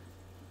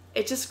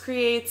 it just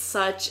creates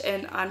such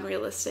an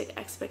unrealistic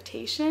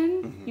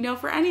expectation, you know,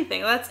 for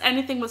anything. That's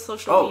anything with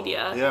social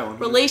media. Yeah, 100%.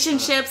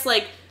 Relationships,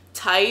 like,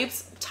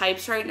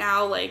 types right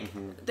now, like,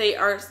 they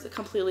are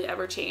completely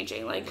ever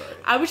changing. Like,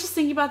 I was just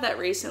thinking about that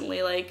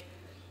recently. Like,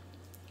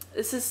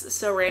 this is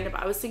so random.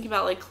 I was thinking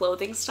about, like,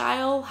 clothing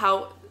style,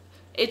 how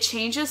it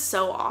changes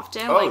so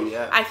often.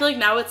 I feel like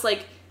now it's,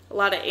 like, a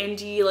lot of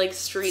indie, like,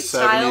 street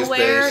style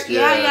wear. Based,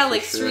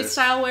 like, street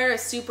style wear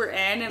is super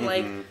in, and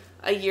like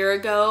a year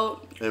ago,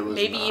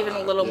 maybe even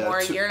a little more,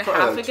 a year and a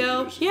half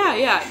ago.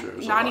 Sure.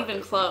 Not even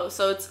close.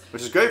 So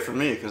which is great for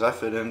me, because I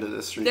fit into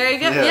this street. There you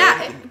go.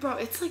 Yeah. Bro,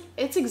 it's like,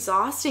 it's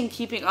exhausting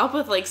keeping up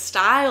with, like,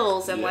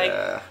 styles and like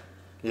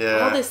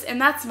all this,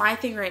 and that's my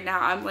thing right now.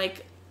 I'm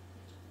like,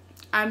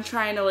 I'm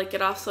trying to, like,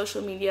 get off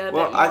social media a bit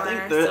more. I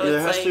think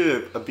there has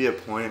to be a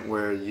point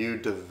where you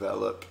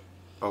develop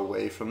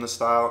away from the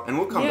style, and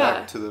we'll come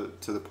back to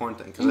the porn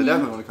thing, because I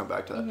definitely want to come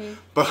back to that.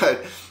 But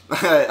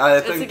I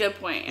think that's a good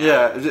point.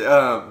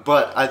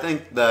 But I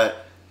think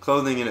that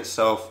clothing in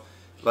itself,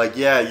 like,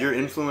 you're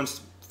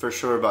influenced for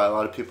sure by a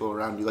lot of people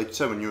around you. Like you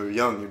said, when you were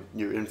young,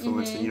 you're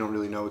influenced and you don't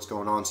really know what's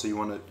going on, so you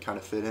want to kind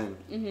of fit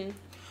in.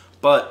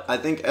 But I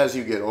think as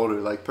you get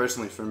older, like,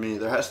 personally for me,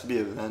 there has to be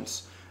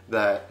events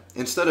that,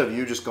 instead of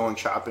you just going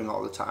shopping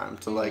all the time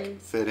to like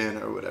fit in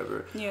or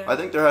whatever, I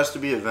think there has to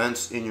be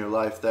events in your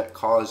life that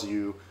cause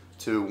you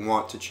to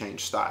want to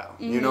change style.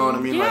 You know what I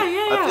mean?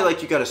 I feel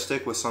like you got to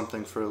stick with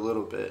something for a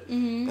little bit.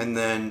 And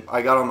then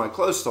I got all my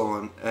clothes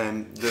stolen,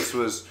 and this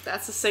was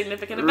that's a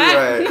significant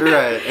event.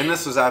 Right. And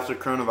this was after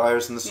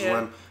coronavirus, and this is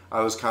when I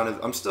was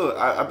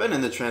I've been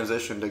in the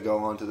transition to go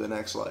on to the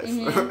next life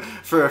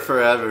for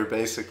forever,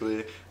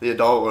 basically, the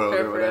adult world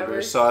or whatever.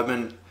 Forever. So I've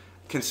been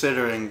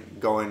considering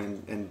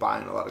going and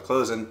buying a lot of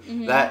clothes,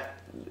 and that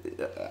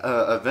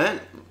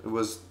event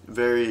was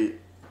very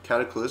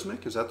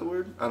cataclysmic. Is that the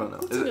word? I don't know.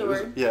 That's a good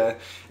word.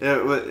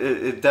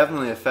 It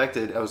definitely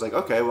affected. I was like,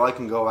 okay, well, I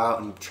can go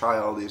out and try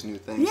all these new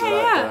things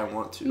that I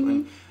want to.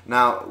 And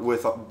now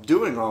with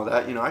doing all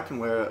that, you know, I can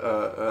wear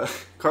a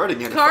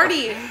cardigan.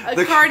 Cardi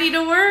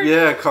to work.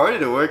 Yeah, cardi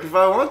to work if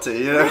I want to.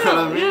 You know what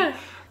I mean? Yeah.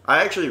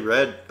 I actually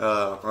read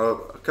a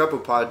couple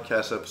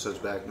podcast episodes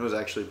back, and it was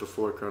actually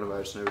before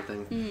coronavirus and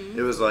everything.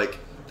 It was like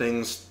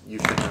things you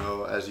should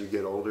know as you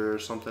get older or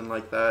something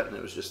like that, and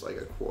it was just like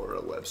a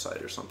Quora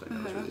website or something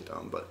that was really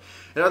dumb, but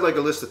it had like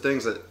a list of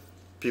things that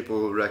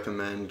people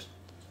recommend,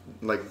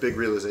 like big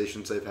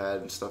realizations they've had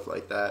and stuff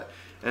like that.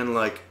 And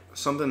like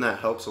something that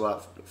helps a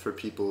lot for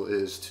people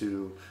is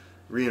to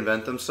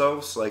reinvent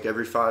themselves, like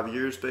every 5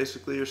 years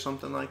basically, or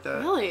something like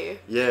that. Really?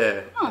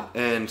 Yeah.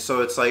 And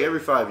so it's like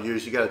every 5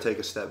 years you got to take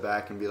a step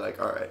back and be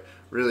like, all right,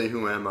 really,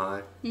 who am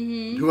I?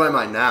 Who am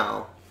I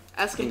now?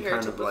 As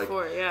compared to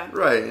before,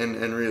 right, and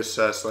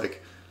reassess,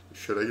 like,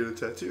 should I get a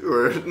tattoo?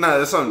 Or, nah,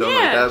 that's something dumb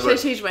like Yeah, that. should I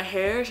change my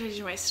hair? Should I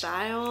change my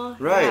style?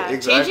 Right, yeah.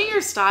 exactly. Changing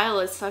your style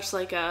is such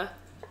like a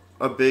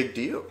big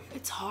deal.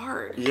 It's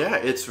hard. Yeah,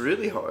 it's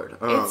really hard.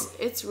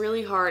 It's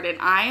really hard, and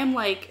I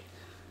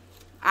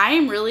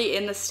am really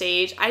in the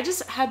stage. I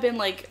just have been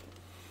like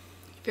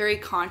very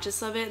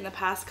conscious of it in the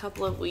past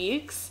couple of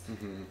weeks.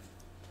 Mm-hmm.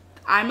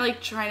 I'm like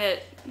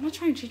I'm not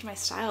trying to change my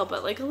style,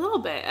 but like a little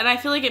bit, and I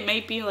feel like it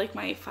might be like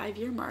my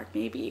 5-year mark,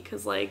 maybe,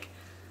 because like.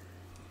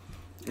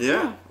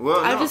 Yeah. Well,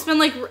 I've just been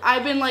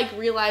like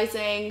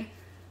realizing,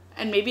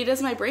 and maybe it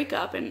is my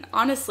breakup, and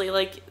honestly,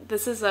 like,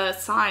 this is a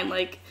sign,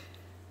 like,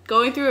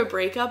 going through a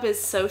breakup is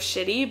so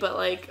shitty, but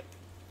like,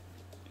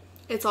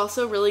 it's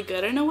also really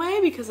good in a way,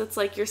 because it's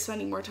like you're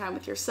spending more time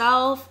with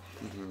yourself,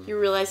 mm-hmm. You're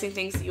realizing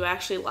things that you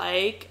actually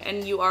like,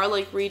 and you are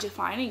like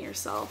redefining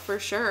yourself for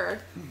sure.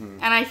 Mm-hmm.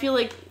 And I feel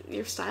like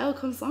your style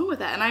comes along with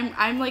that, and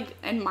I'm like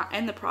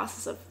in the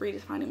process of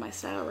redefining my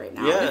style right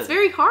now. Yeah. It's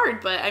very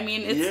hard, but I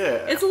mean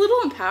it's a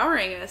little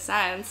empowering in a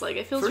sense. Like,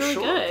 it feels really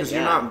good because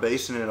you're not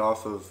basing it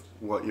off of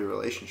what your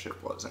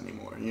relationship was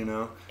anymore, you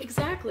know?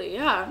 Exactly.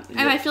 Yeah.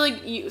 And I feel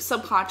like you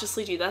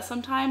subconsciously do that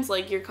sometimes.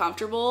 Like, you're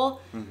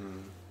comfortable mm-hmm.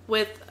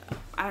 with,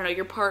 I don't know,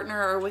 your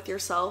partner or with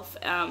yourself.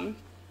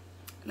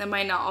 That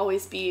might not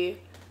always be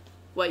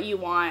what you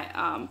want.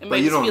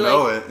 But you don't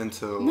know it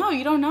until... No,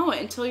 you don't know it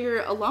until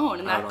you're alone.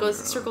 And that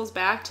circles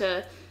back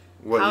to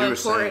what how you were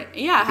important...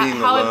 saying. Yeah,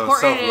 how alone,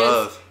 important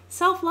self-love. It is.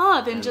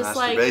 Self-love and just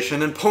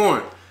masturbation and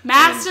porn.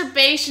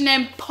 Masturbation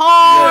and porn!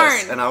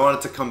 Yes, and I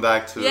wanted to come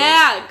back to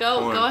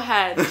go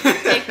ahead.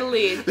 Take the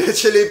lead.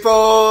 Literally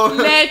porn!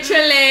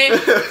 Literally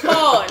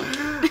porn!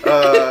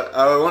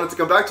 I wanted to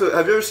come back to it.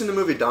 Have you ever seen the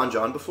movie Don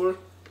John before?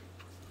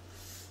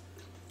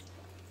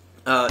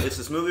 It's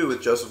this movie with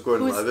Joseph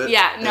Gordon-Levitt.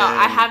 Yeah, no,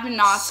 I have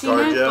not seen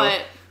it,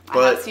 but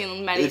I have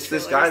seen many it's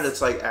trailers. This guy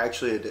that's like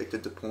actually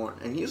addicted to porn,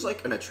 and he's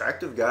like an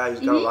attractive guy. He's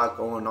got mm-hmm. a lot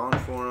going on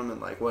for him and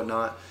like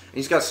whatnot. And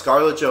he's got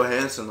Scarlett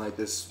Johansson, like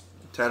this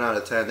 10 out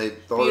of 10.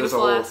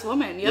 Beautiful ass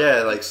woman. Yep.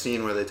 Yeah, like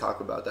scene where they talk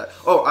about that.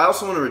 Oh, I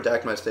also want to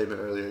redact my statement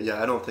earlier.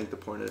 Yeah, I don't think the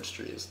porn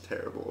industry is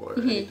terrible or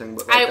mm-hmm. anything,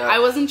 but like I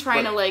wasn't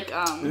trying to like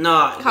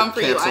come for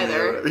you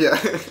either.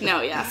 Yeah.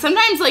 No, yeah.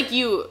 Sometimes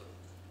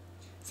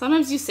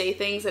you say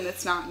things and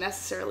it's not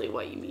necessarily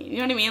what you mean. You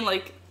know what I mean?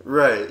 Like,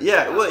 right.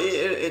 Yeah. Well,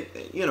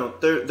 you know,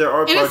 there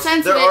are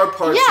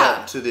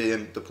parts to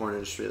the porn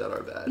industry that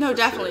are bad. No,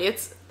 definitely.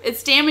 Sure.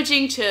 It's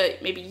damaging to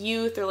maybe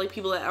youth or like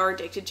people that are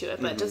addicted to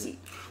it, but mm-hmm. it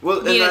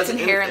doesn't mean it's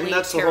inherently and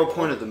that's terrible. The whole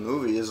point of the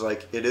movie is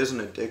like it is an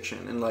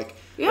addiction, and like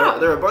there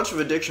are a bunch of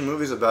addiction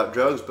movies about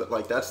drugs, but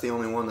like that's the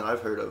only one that I've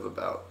heard of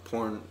about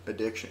porn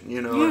addiction.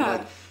 You know, and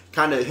like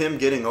kind of him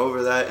getting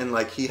over that, and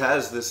like he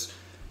has this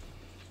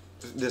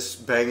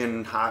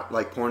banging hot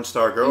like porn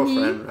star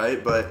girlfriend, mm-hmm.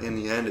 right? But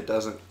in the end, it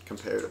doesn't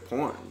compare to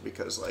porn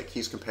because like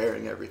he's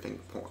comparing everything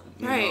to porn.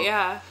 You know?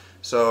 Yeah.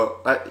 So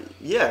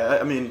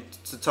I mean,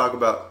 to talk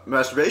about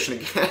masturbation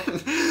again,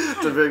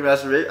 to bring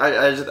masturbation,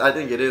 I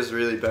think it is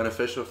really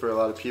beneficial for a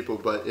lot of people,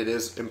 but it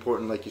is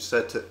important, like you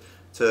said,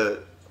 to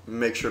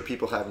make sure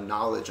people have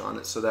knowledge on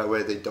it, so that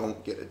way they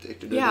don't get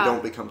addicted or they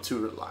don't become too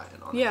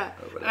reliant on it. Yeah,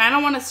 and I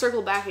don't want to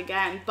circle back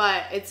again,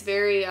 but it's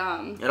very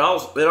it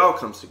all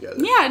comes together.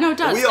 Yeah, no, it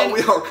does.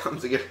 We all come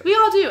together. We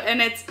all do,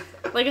 and it's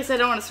like I said, I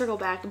don't want to circle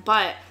back,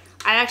 but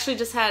I actually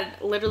just had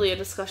literally a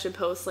discussion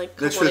post like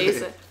a couple days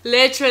ago.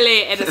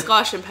 Literally a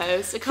discussion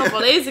post a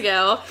couple days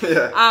ago.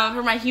 Yeah.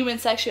 For my human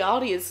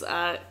sexualities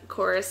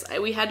course,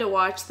 we had to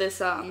watch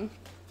this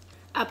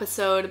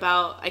episode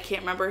about, I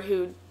can't remember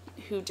who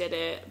did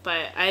it,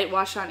 but I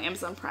watched it on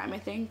Amazon Prime, I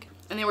think.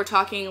 And they were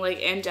talking like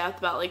in depth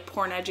about like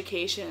porn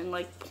education and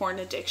like porn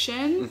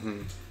addiction.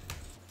 Mm-hmm.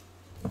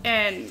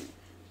 And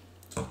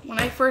when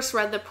I first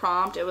read the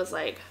prompt, it was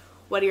like,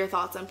 what are your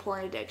thoughts on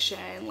porn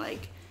addiction?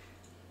 Like,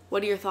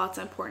 what are your thoughts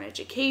on porn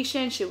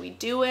education? Should we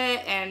do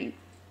it? And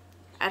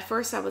at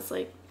first I was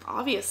like,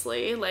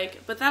 obviously,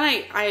 like, but then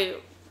I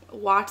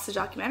watched the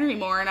documentary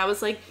more and I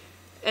was like,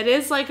 it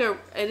is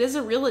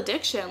a real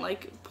addiction.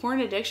 Like,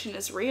 porn addiction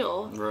is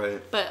real. Right.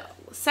 But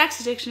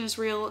sex addiction is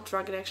real,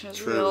 drug addiction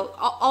is real.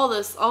 All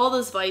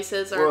those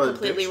vices are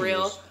completely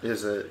real.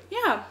 Is a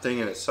thing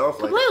in itself.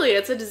 Completely.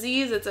 It's a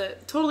disease. It's a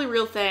totally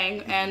real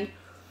thing. Mm-hmm.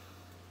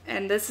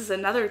 And this is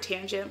another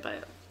tangent,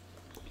 but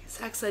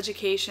sex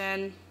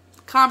education,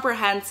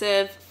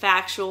 comprehensive,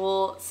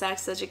 factual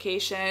sex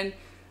education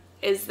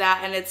is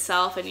that in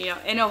itself. And, you know,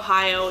 in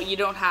Ohio, you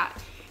don't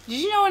have... Did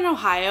you know in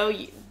Ohio,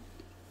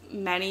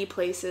 many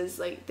places,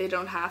 like, they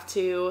don't have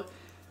to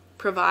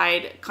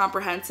provide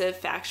comprehensive,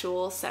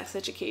 factual sex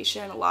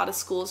education? A lot of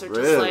schools are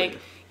just like...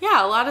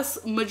 Yeah,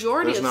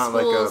 majority of schools... There's not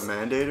like a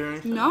mandate or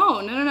anything?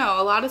 No.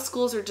 A lot of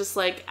schools are just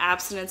like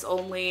abstinence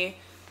only,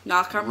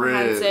 not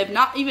comprehensive,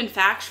 not even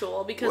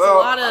factual, because a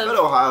lot of... I bet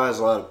Ohio has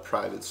a lot of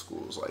private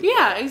schools like that.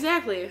 Yeah,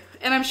 exactly.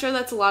 And I'm sure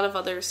that's a lot of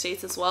other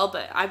states as well,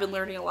 but I've been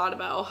learning a lot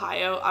about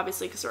Ohio,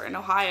 obviously because we're in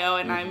Ohio,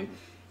 and I'm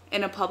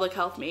in a public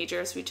health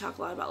major, so we talk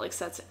a lot about like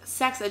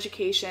sex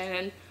education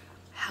and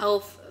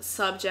health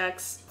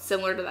subjects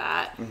similar to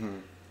that. Mm-hmm.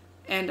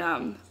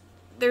 And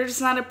they're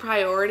just not a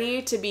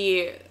priority to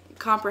be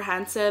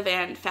comprehensive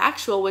and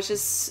factual, which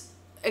is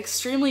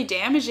extremely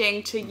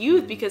damaging to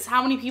youth because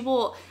how many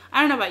people,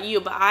 I don't know about you,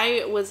 but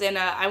I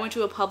went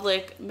to a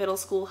public middle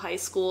school, high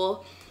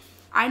school.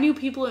 I knew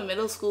people in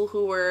middle school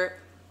who were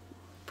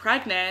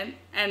pregnant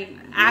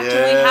and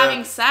actively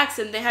having sex,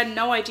 and they had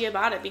no idea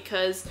about it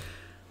because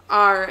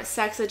our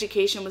sex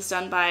education was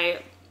done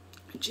by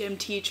gym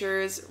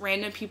teachers,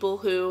 random people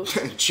who...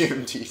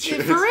 Gym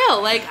teachers. For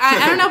real. Like,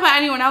 I don't know about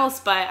anyone else,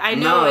 but I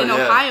know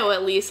Ohio,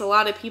 at least, a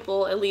lot of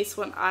people, at least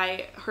when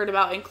I heard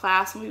about in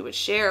class when we would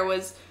share,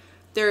 was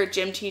there are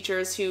gym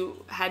teachers who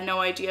had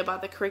no idea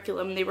about the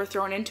curriculum. They were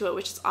thrown into it,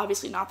 which is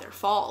obviously not their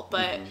fault.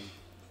 But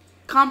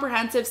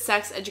comprehensive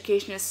sex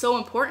education is so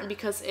important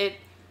because it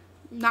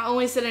not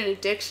only is it an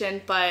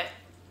addiction, but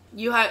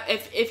you have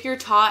if you're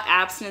taught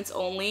abstinence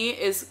only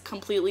is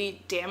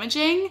completely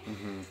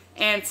damaging.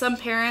 And some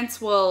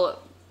parents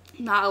will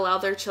not allow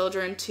their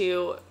children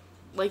to,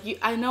 like,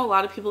 I know a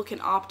lot of people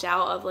can opt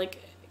out of, like,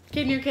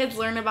 can your kids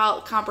learn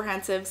about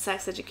comprehensive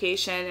sex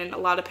education, and a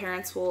lot of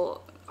parents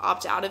will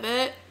opt out of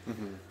it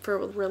for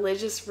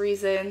religious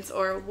reasons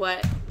or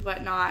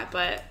whatnot.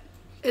 But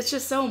it's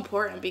just so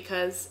important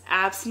because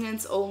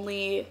abstinence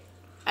only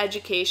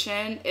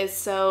education is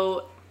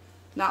so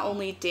not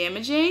only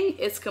damaging,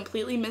 it's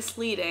completely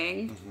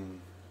misleading.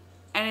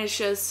 And it's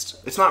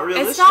just... It's not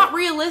realistic. It's not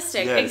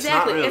realistic. Yeah,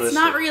 exactly. It's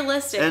not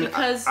realistic and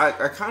because...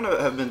 I kind of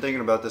have been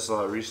thinking about this a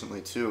lot recently,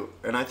 too.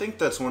 And I think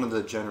that's one of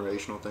the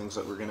generational things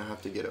that we're going to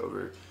have to get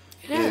over.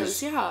 It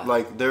is, yeah.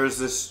 Like, there's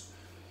this...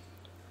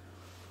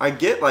 I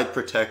get, like,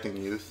 protecting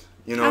youth.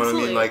 You know what I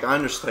mean? Like, I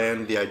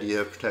understand the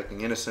idea of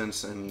protecting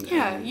innocence and...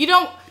 Yeah, you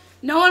don't...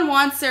 No one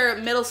wants their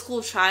middle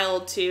school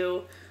child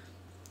to...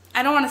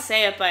 I don't want to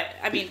say it, but,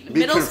 I mean,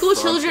 middle school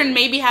children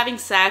may be having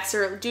sex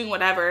or doing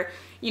whatever.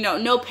 You know,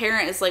 no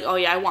parent is like, oh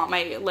yeah, I want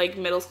my, like,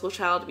 middle school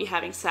child to be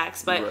having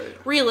sex. But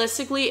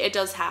realistically, it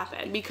does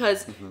happen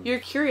because your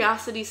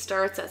curiosity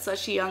starts at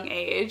such a young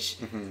age.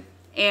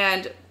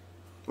 And...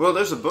 Well,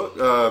 there's a book,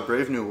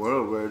 Brave New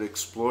World, where it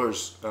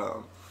explores,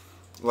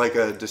 like,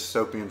 a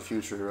dystopian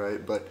future,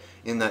 right? But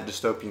in that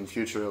dystopian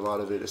future, a lot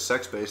of it is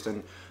sex-based.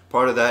 And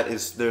part of that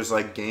is there's,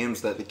 like,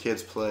 games that the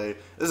kids play.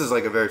 This is,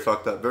 like, a very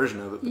fucked up version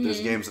of it, but there's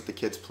games that the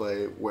kids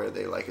play where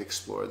they, like,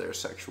 explore their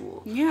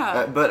sexual...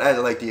 but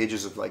at, like, the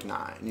ages of, like,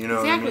 9, you know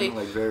what I mean?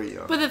 Like, very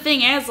young. But the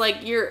thing is,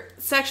 like, your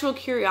sexual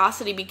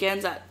curiosity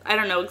begins at... I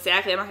don't know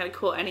exactly, I'm not going to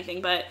quote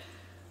anything, but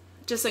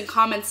just in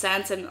common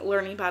sense and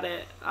learning about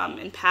it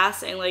in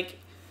passing, like,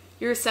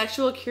 your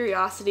sexual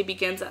curiosity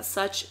begins at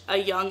such a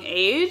young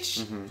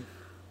age.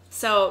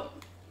 So...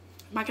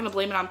 I'm not going to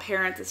blame it on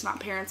parents. It's not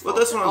parents' fault.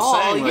 Well, that's what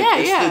I'm saying.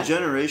 Like, it's the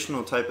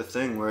generational type of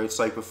thing where it's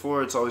like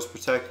before it's always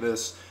protect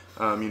this.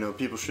 You know,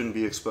 people shouldn't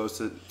be exposed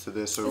to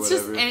this or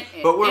whatever.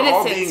 But we're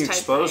all being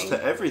exposed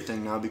to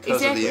everything now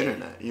because of the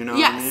internet. You know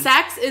what I mean?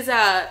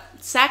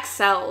 Sex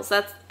sells.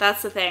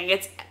 That's the thing.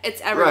 It's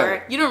everywhere.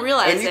 Right. You don't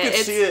realize it. And you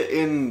could see it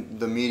in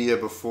the media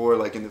before,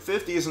 like in the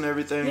 50s and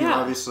everything. Yeah.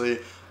 Obviously,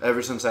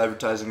 ever since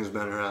advertising has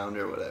been around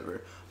or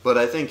whatever. But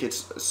I think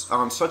it's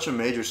on such a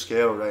major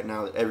scale right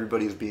now that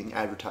everybody is being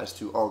advertised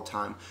to all the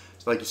time.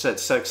 So like you said,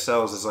 sex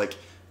sells is like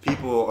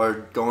people are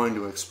going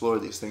to explore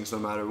these things no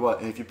matter what.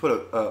 And if you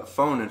put a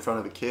phone in front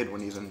of a kid when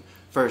he's in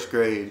first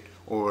grade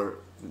or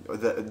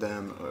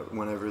them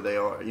whenever they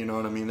are, you know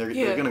what I mean?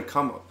 They're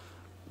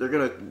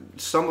gonna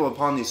stumble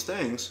upon these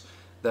things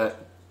that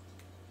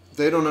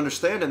they don't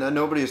understand and that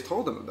nobody has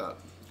told them about.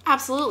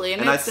 Absolutely.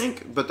 And I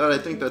think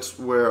that's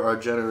where our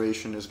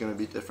generation is going to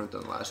be different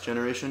than the last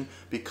generation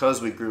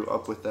because we grew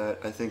up with that.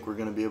 I think we're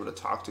going to be able to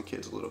talk to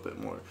kids a little bit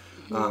more.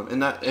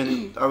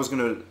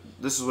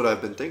 This is what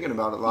I've been thinking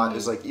about a lot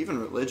is like even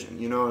religion,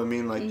 you know what I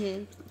mean?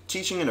 Like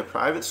teaching in a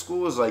private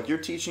school is like you're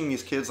teaching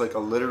these kids like a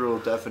literal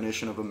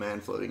definition of a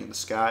man floating in the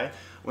sky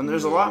when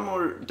there's a lot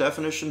more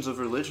definitions of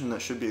religion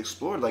that should be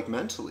explored like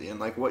mentally and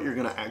like what you're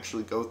going to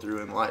actually go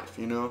through in life,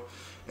 you know?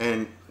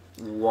 And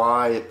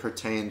why it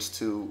pertains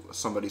to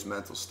somebody's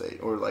mental state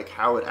or like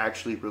how it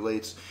actually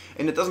relates.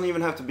 And it doesn't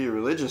even have to be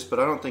religious, but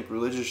I don't think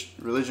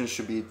religion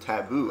should be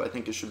taboo. I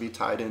think it should be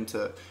tied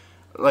into,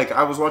 like,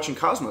 I was watching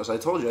Cosmos. I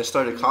told you I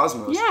started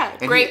Cosmos. Yeah,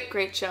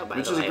 great show, by the way.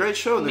 Which is a great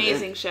show.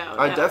 Amazing show.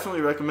 I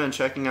definitely recommend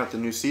checking out the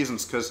new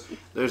seasons because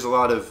there's a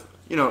lot of,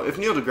 you know, if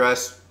Neil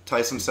deGrasse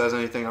Tyson says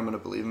anything, I'm going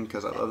to believe him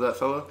because I love that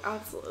fellow.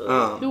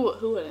 Absolutely.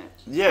 Who wouldn't?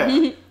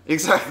 Yeah,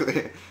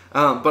 exactly.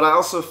 But I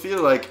also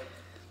feel like,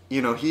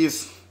 you know,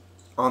 he's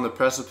on the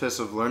precipice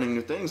of learning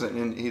new things,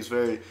 and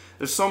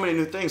there's so many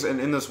new things, and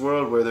in this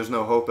world where there's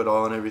no hope at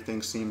all and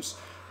everything seems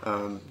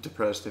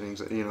depressed and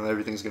you know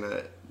everything's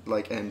gonna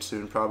like end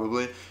soon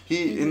probably,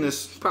 in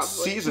this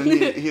season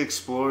he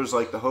explores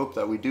like the hope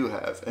that we do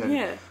have,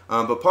 and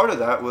but part of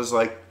that was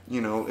like,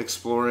 you know,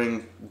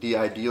 exploring the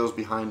ideals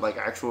behind like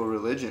actual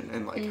religion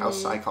and like how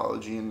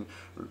psychology and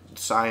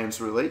science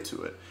relate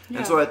to it.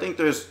 And so I think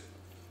there's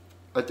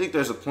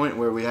a point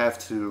where we have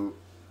to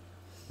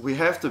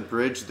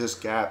bridge this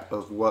gap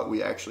of what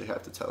we actually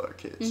have to tell our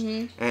kids.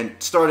 And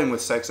starting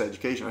with sex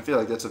education, I feel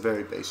like that's a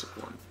very basic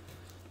one.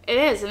 It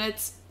is, and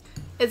it's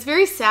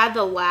very sad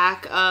the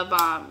lack of,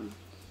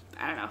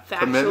 I don't know,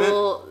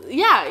 factual. Commitment?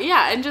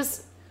 Yeah, and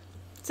just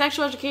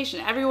sexual education.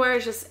 Everywhere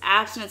is just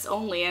abstinence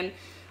only, and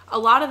a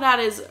lot of that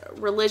is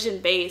religion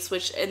based,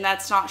 and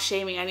that's not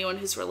shaming anyone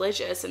who's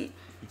religious. And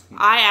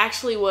I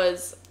actually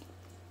was,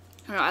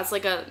 I don't know, as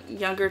like a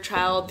younger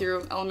child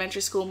through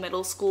elementary school,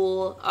 middle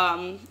school,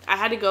 I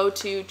had to go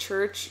to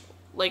church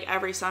like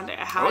every Sunday.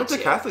 I went to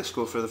Catholic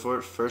school for the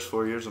first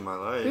 4 years of my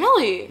life.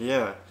 Really?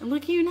 Yeah. And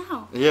look at you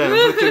now. Yeah,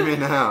 look at me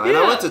now. And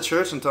I went to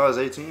church until I was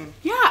 18.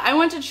 Yeah, I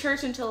went to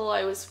church until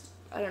I was,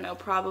 I don't know,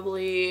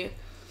 probably,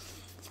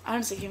 I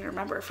honestly can't even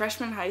remember,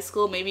 freshman in high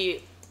school,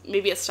 maybe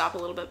it stopped a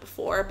little bit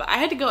before, but I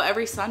had to go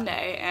every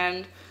Sunday,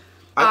 and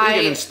I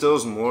think it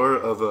instills more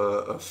of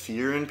a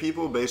fear in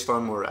people based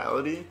on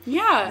morality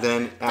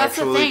than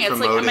actually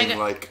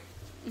promoting,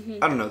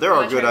 I don't know, there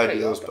are good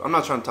ideals, but I'm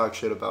not trying to talk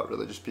shit about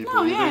religious people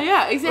either.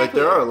 Yeah, exactly. Like,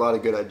 there are a lot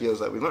of good ideals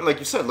that we learn. Like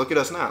you said, look at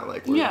us now.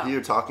 Like, we're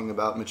here talking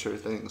about mature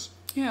things.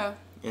 Yeah.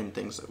 And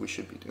things that we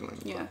should be doing.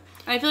 Yeah. And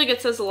I feel like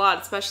it says a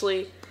lot,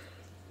 especially,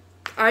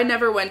 I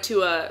never went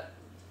to a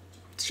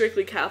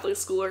strictly Catholic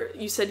school, or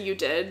you said you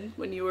did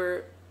when you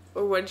were,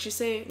 or what did you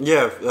say?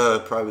 Yeah,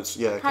 private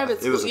school. It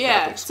was a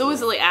Catholic school. So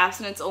was it like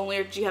abstinence only,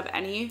 or did you have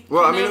any?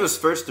 Well, I mean, it was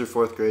 1st through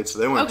 4th grade, so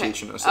they weren't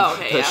teaching us. Oh,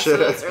 okay, yeah, so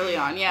that's early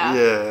on, yeah.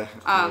 Yeah,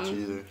 much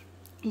either.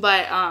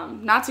 But,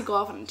 not to go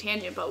off on a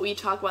tangent, but we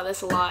talk about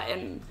this a lot,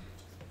 and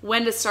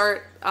when to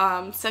start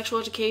sexual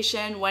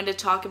education, when to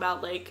talk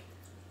about, like,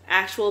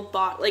 actual,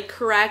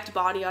 correct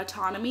body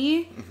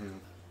autonomy. Mm-hmm.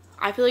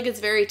 I feel like it's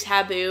very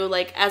taboo,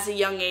 like, as a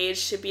young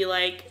age, to be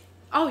like,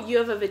 oh, you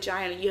have a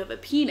vagina, you have a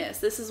penis,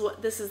 this is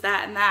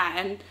that, and that,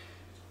 and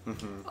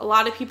a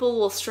lot of people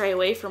will stray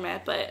away from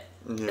it, but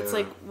it's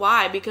like,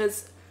 why?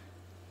 Because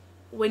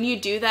when you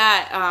do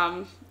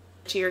that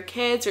to your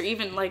kids, or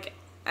even, like,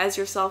 as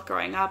yourself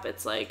growing up,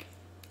 it's like,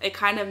 it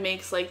kind of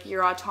makes, like,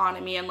 your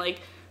autonomy and, like,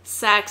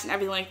 sex and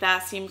everything like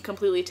that seem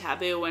completely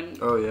taboo, and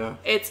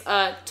it's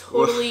a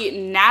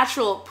totally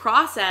natural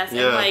process,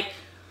 and, like,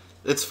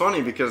 it's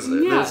funny because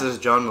there's this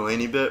John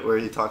Mulaney bit where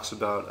he talks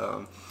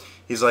about,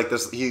 he's like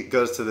this, he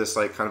goes to this,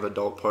 like, kind of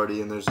adult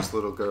party, and there's this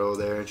little girl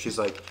there, and she's,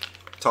 like,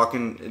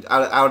 talking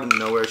out of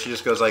nowhere, she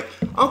just goes, like,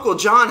 Uncle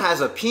John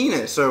has a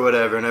penis, or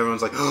whatever, and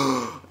everyone's like,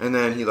 oh, and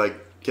then he, like,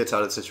 gets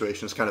out of the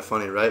situation. It's kind of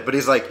funny, right? But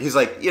he's like,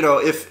 you know,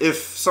 if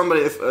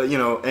you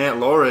know, Aunt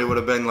Lori would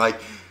have been like,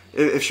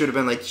 if she would have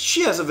been like,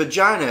 she has a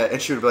vagina,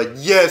 and she would be like,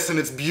 yes, and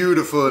it's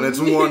beautiful, and it's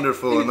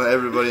wonderful, and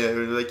everybody would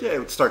be like, yeah,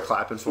 would start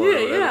clapping for her,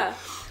 or whatever. Yeah.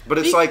 But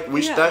it's like,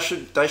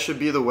 that should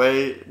be the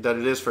way that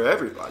it is for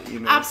everybody, you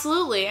know?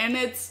 Absolutely, and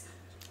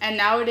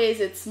nowadays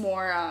it's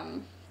more,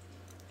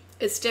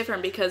 it's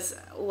different because,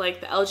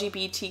 like, the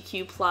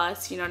LGBTQ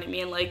plus, you know what I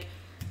mean? Like,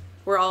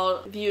 we're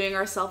all viewing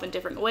ourselves in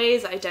different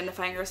ways,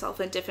 identifying ourselves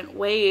in different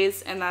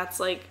ways, and that's,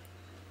 like,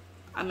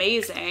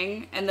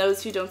 amazing. And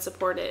those who don't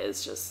support it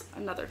is just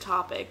another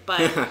topic,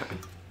 but, you know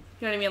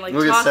what I mean? Like,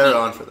 we'll get Sarah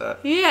on for that.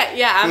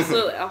 Yeah,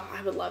 absolutely. Oh,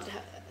 I would love to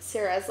have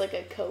Sarah as, like,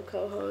 a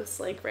co-host,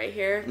 like, right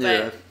here.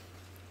 But,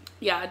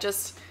 yeah,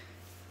 just,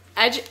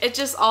 it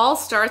just all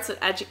starts with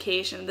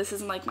education. This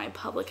isn't, like, my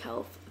public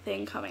health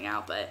thing coming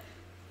out, but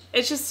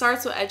it just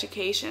starts with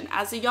education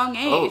as a young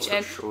age.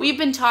 And sure. I've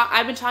been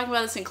talking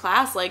about this in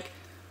class, like,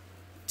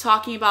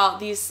 talking about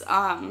these,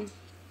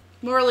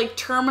 more, like,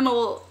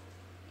 terminal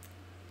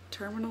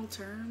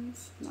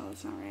terms? No,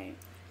 that's not right.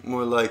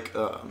 More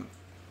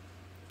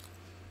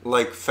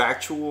like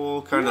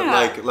factual, kind of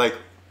like,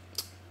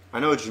 I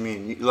know what you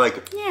mean.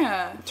 Like,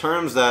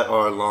 terms that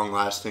are long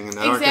lasting and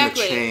that aren't going to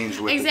change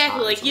with the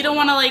times. Like, you don't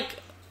want to, like,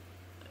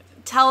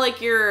 tell,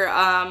 like, your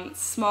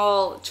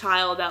small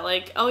child that,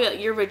 like, oh yeah,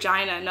 your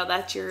vagina, no,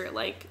 that's your,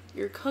 like,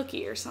 your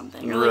cookie or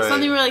something, or like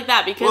something really like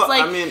that, because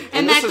like, I mean,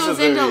 and that goes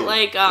into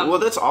like well,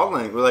 that's all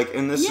language, like,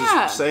 and this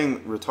is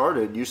saying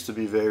retarded used to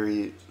be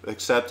very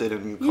accepted,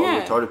 and you call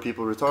retarded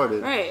people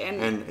retarded, right?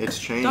 And it's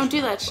changed. Don't do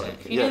that shit.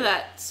 If you do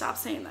that, stop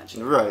saying that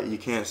shit. Right? You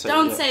can't say.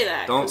 Don't say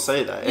that. Don't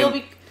say that. You'll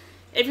be,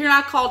 if you're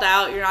not called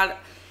out,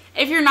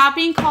 if you're not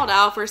being called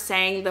out for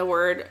saying the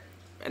word.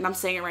 And I'm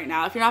saying it right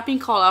now. If you're not being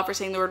called out for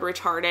saying the word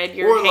retarded,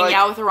 you're hanging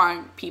out with the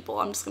wrong people.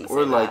 I'm just gonna say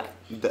that. Or like,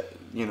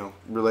 you know,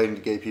 relating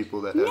to gay people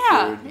that.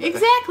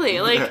 Exactly.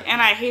 Like,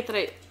 and I hate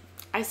that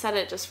I said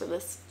it just for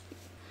this.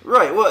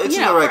 Right. Well, it's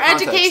in the right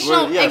context.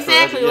 Educational.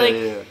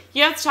 Exactly.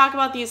 You have to talk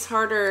about these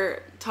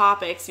harder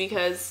topics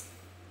because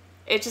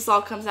it just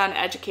all comes down to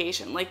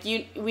education. Like,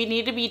 we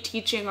need to be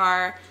teaching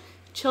our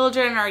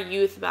children, our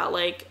youth about,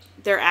 like,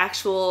 their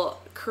actual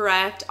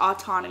correct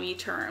autonomy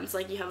terms.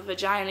 Like, you have a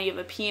vagina, you have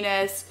a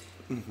penis.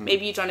 Mm-hmm.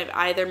 Maybe you don't have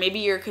either. Maybe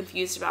you're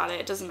confused about it.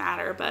 It doesn't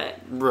matter. But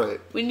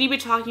we need to be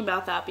talking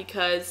about that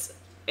because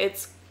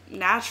it's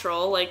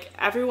natural. Like,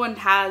 everyone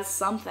has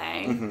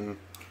something. Mm-hmm.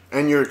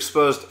 And you're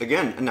exposed,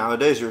 again,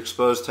 nowadays you're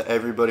exposed to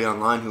everybody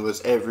online who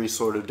has every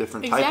sort of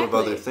different type of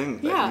other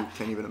thing that you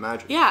can't even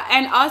imagine. Yeah,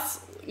 and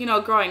us, you know,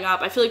 growing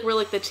up, I feel like we're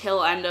like the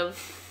tail end of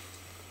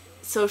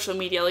social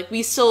media. Like,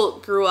 we still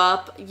grew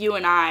up, you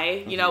and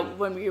I, you know,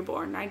 when we were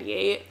born,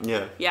 98.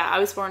 Yeah. Yeah, I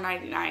was born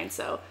 99,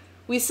 so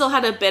we still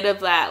had a bit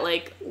of that,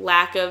 like,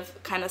 lack of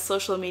kind of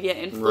social media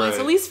influence,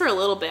 at least for a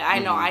little bit. I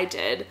know I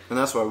did. And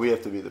that's why we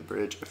have to be the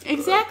bridge. I feel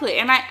exactly.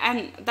 Like.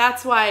 And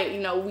that's why, you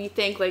know, we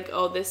think, like,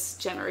 oh, this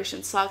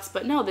generation sucks.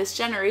 But no, this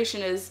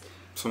generation is...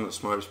 some of the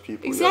smartest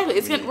people. Exactly.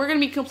 We're going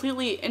to be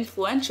completely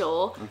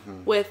influential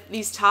with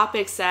these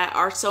topics that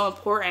are so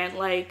important,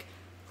 like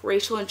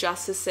racial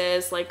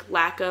injustices, like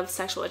lack of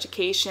sexual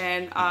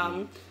education,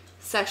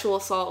 sexual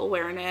assault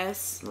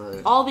awareness,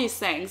 all these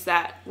things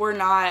that we're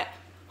not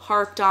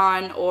harped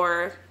on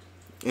or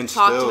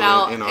talked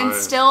about,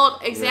 instilled,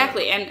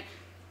 exactly. And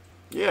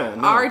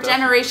our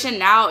generation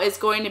now is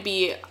going to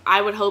be,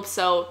 I would hope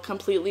so,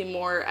 completely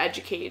more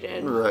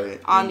educated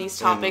on these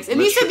topics. And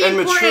these are the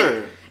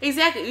important,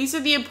 exactly, these are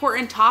the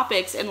important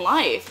topics in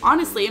life,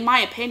 honestly, in my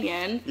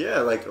opinion. Yeah,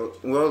 like,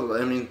 well,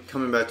 I mean,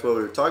 coming back to what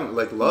we were talking about,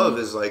 like, love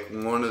is, like,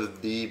 one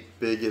of the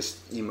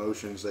biggest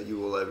emotions that you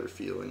will ever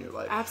feel in your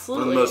life.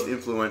 Absolutely. One of the most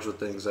influential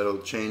things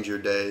that'll change your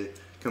day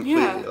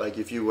completely. Yeah. Like,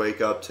 if you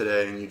wake up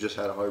today and you just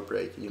had a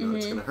heartbreak, you know,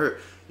 it's going to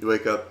hurt. You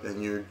wake up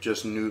and you're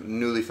just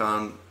newly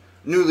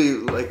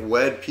like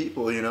wed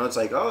people, you know, it's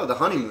like, oh, the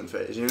honeymoon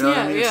phase, you know what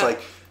I mean? It's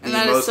like the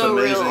most so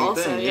amazing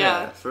also,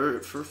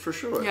 thing. For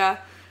sure. Yeah.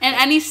 And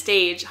any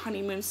stage,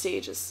 honeymoon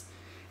stages,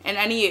 and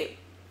any,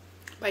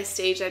 by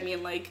stage I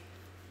mean like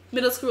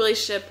middle school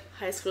relationship,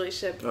 high school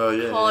relationship,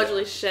 college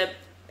relationship,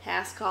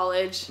 past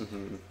college.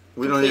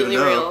 We don't even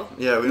know. Real.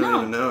 Yeah, we don't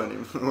even know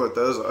anymore what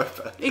those are.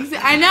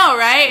 I know,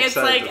 right? It's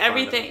like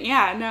everything.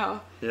 Yeah, no.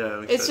 Yeah,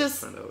 I'm it's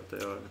just to find out what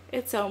they are.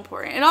 It's so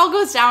important. It all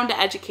goes down to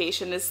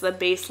education. It's the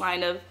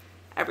baseline of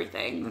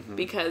everything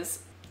because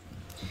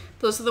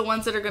those are the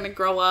ones that are going to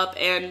grow up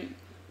and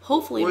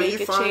hopefully make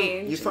a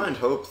change. You find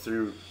hope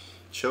through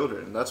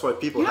children. That's why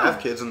people have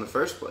kids in the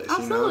first place.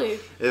 Absolutely. You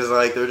know, is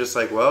like they're just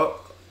like, well,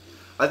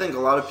 I think a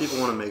lot of people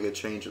want to make a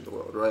change in the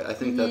world, right? I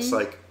think that's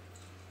like,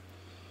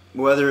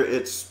 whether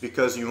it's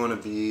because you want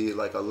to be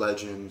like a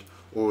legend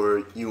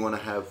or you want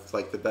to have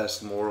like the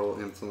best moral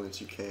influence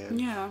you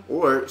can,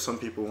 or some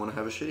people want to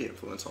have a shitty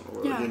influence on the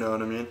world, you know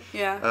what I mean?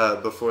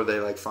 Before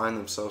they like find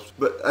themselves.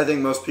 But I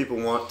think most people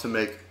want to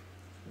make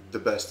the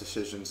best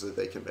decisions that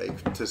they can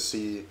make to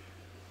see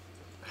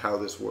how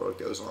this world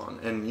goes on.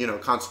 And, you know,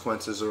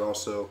 consequences are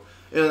also,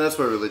 and that's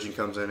where religion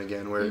comes in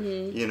again, where,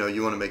 you know,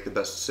 you want to make the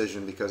best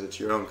decision because it's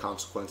your own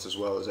consequence as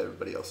well as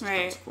everybody else's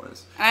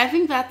consequence. And I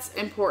think that's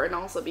important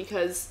also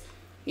because,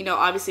 you know,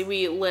 obviously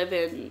we live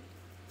in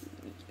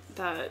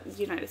the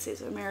United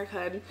States of America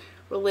and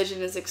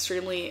religion is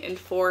extremely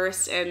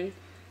enforced and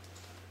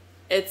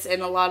it's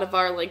in a lot of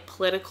our, like,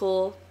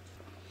 political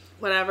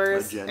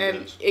whatevers. Agendas.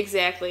 And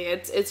exactly.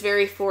 It's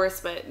very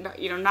forced, but,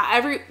 you know, not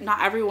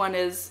everyone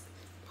is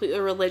completely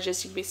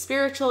religious. You can be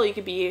spiritual, you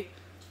could be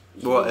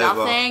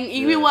nothing. You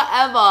can be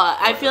whatever.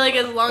 I feel like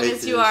as long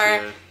as you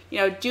are, you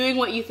know, doing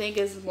what you think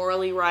is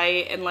morally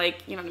right and, like,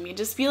 you know what I mean,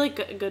 just be like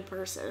a good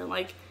person. And,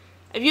 like,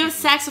 if you have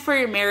sex before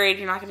you're married,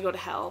 you're not going to go to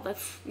hell.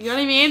 That's, you know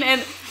what I mean?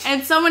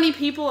 And so many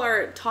people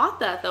are taught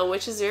that, though,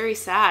 which is very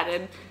sad.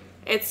 And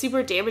it's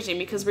super damaging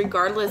because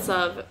regardless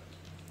of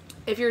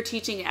if you're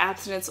teaching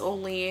abstinence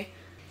only,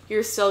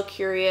 you're still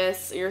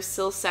curious, you're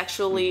still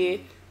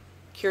sexually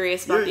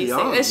curious about these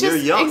things. It's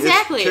just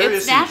exactly,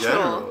 it's natural.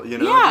 General, you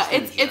know, yeah,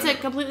 it's a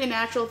completely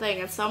natural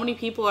thing, and so many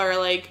people are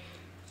like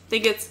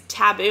think it's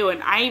taboo.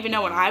 And I even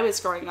know when I was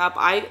growing up,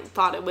 I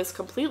thought it was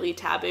completely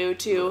taboo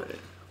to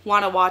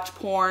want to watch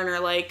porn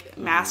or like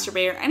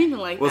masturbate or anything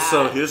like that. Well,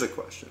 so here's a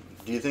question: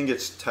 do you think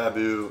it's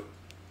taboo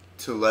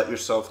to let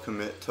yourself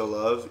commit to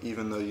love,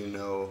 even though you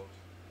know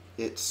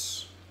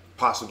it's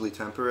possibly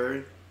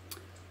temporary?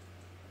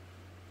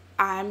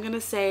 I'm gonna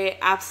say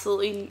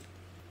absolutely.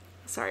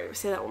 Sorry,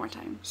 say that one more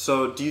time.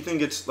 So, do you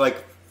think it's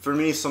like, for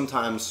me,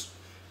 sometimes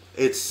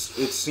it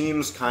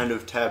seems kind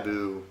of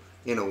taboo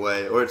in a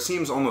way, or it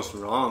seems almost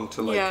wrong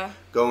to like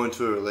go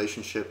into a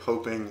relationship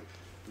hoping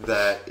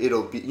that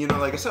it'll be, you know,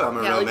 like I said, I'm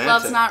a romantic. Like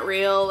love's not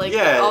real, like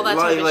all that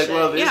type of like shit.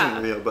 Love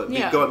isn't real,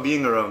 but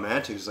being a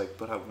romantic is like,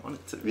 but I want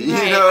it to be.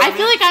 Right. You know I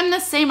feel like I'm the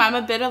same. I'm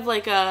a bit of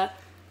like a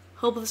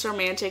hopeless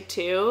romantic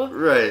too.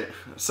 Right.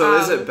 So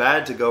is it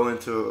bad to go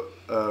into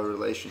a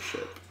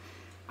relationship?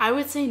 I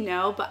would say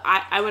no, but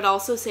I would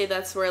also say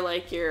that's where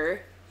like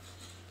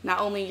not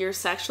only your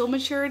sexual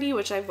maturity,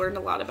 which I've learned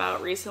a lot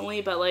about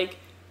recently, but like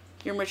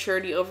your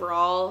maturity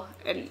overall.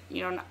 And,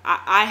 you know,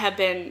 I have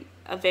been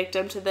a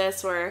victim to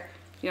this where,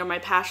 you know, my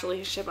past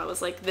relationship, I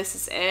was like, this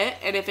is it.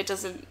 And if it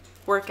doesn't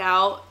work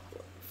out,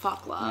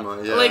 fuck love.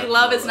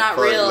 Love is not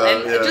real.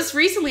 Love, and just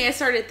recently I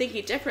started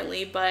thinking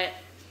differently, but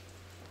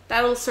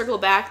that'll circle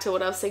back to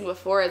what I was saying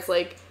before. It's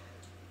like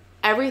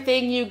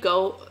everything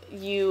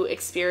you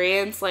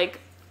experience, like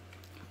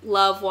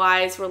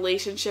love-wise,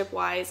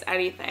 relationship-wise,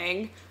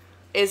 anything,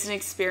 is an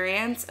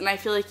experience. And I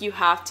feel like you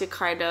have to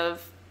kind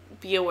of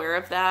be aware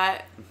of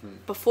that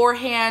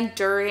beforehand,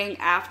 during,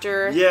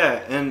 after.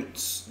 Yeah, and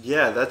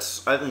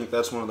I think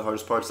that's one of the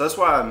hardest parts. That's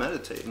why I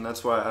meditate, and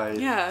that's why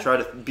I try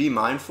to be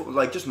mindful.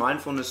 Like, just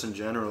mindfulness in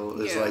general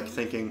is like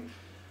thinking,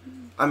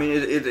 I mean,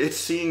 it's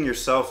seeing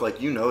yourself, like,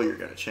 you know you're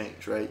going to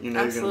change, right? You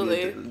know you're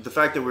going to be, the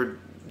fact that we're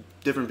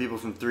different people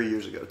from 3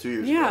 years ago, 2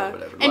 years ago, Yeah.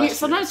 whatever. And last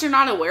sometimes year. you're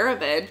not aware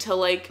of it until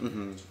like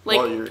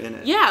While you're in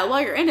it. Yeah,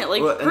 while you're in it.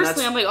 Like Well, and personally,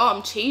 that's- I'm like, oh,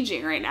 I'm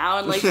changing right now,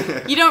 and like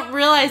you don't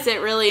realize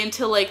it really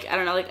until like I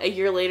don't know, like a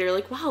year later,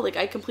 like wow, like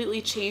I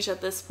completely changed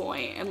at this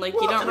point, and like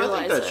you don't and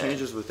realize I think that it.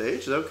 changes with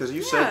age though, because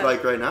you said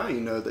like right now,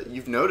 you know that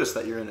you've noticed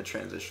that you're in a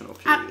transitional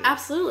period.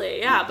 Absolutely,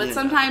 yeah. But You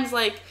know. sometimes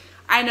like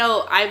I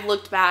know I've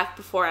looked back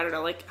before, I don't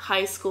know, like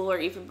high school or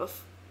even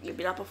before,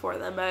 maybe not before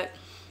then, but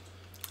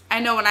I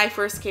know when I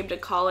first came to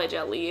college,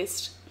 at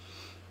least,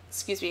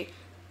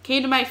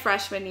 came to my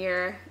freshman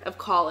year of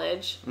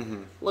college,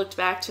 looked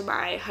back to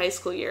my high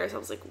school years, I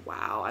was like,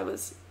 wow, I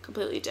was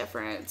completely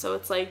different. So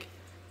it's like,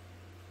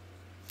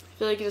 I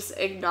feel like just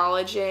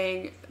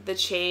acknowledging the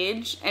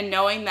change and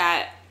knowing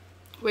that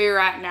where you're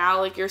at now,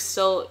 like you're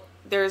still,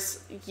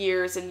 there's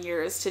years and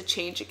years to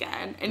change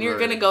again. And you're Right.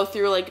 going to go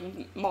through like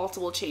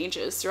multiple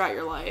changes throughout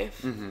your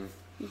life.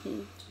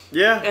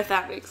 Yeah. If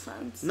that makes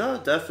sense. No,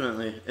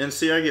 definitely. And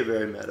see, I get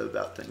very meta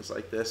about things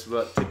like this,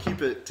 but to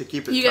keep it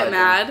You get tied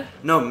mad? down-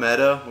 No,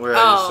 meta, where I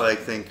Oh. just like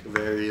think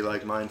very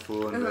like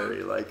mindful and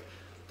very like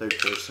third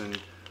person.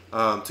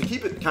 To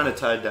keep it kind of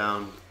tied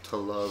down to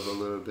love a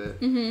little bit.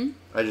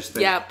 I just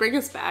think Yeah, bring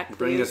us back,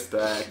 bring please. us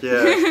back.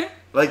 Yeah.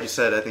 Like you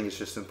said, I think it's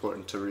just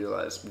important to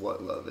realize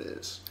what love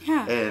is.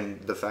 Yeah. And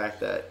the fact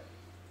that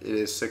it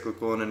is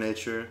cyclical in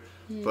nature,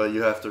 but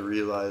you have to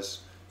realize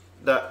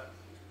that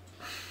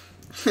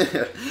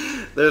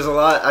there's a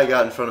lot I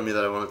got in front of me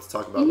that I wanted to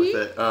talk about with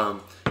it.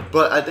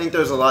 But I think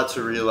there's a lot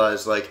to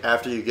realize, like,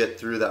 after you get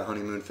through that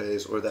honeymoon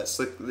phase or that,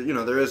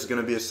 there is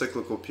going to be a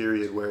cyclical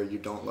period where you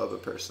don't love a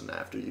person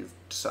after you've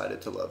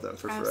decided to love them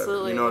for forever.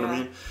 Absolutely, You know what I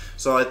yeah. mean?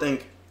 So I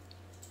think,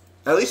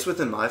 at least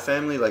within my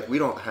family, like, we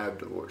don't have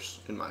divorce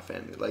in my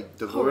family. Like,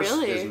 divorce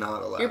really? is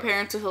not allowed. Your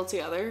parents are still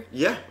together?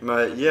 Yeah,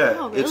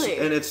 Oh, really?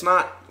 It's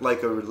not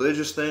like a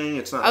religious thing.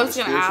 It's not I like was a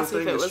gonna spiritual ask if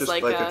thing. it It's was just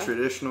like like a a-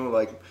 traditional,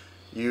 like,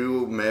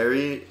 you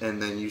marry and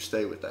then you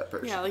stay with that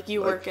person. Yeah, like you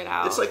work it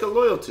out. It's like a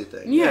loyalty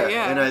thing. Yeah.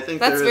 And I think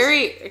that's there is-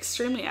 very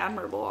extremely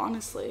admirable,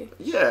 honestly.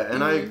 Yeah,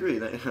 and I agree.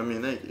 I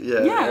mean, thank you.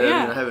 Yeah, Yeah, I mean,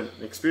 yeah. I haven't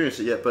experienced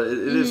it yet, but it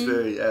is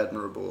very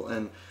admirable,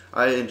 and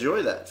I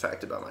enjoy that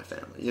fact about my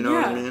family. You know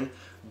what I Yeah. mean?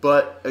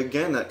 But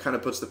again, that kind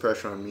of puts the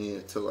pressure on me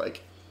to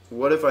like,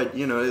 what if I,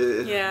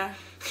 Yeah.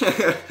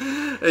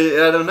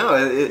 I don't know.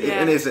 Yeah.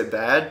 And is it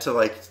bad to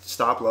like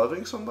stop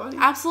loving somebody?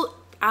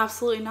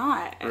 Absolutely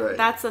not. Right.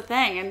 That's the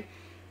thing, and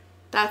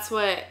that's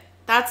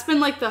been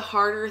like the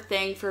harder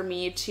thing for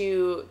me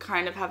to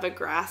kind of have a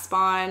grasp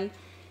on,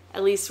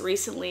 at least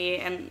recently.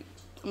 And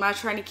I'm not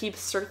trying to keep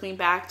circling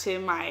back to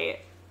my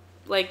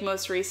like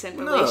most recent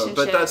relationship.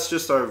 No, but that's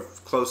just our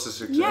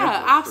closest example.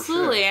 Yeah, for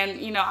absolutely.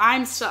 sure. And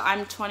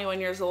I'm 21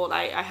 years old.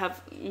 I have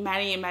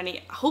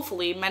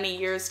hopefully many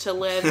years to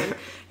live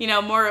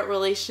and more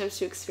relationships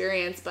to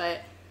experience, but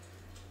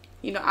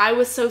I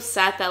was so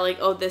set that like,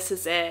 oh, this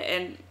is it,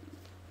 and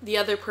the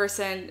other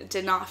person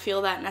did not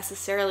feel that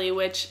necessarily,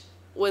 which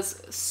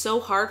was so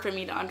hard for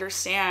me to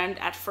understand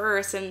at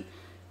first. And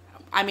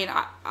I mean,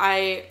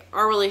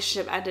 our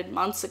relationship ended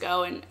months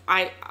ago, and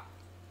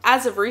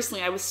as of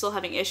recently, I was still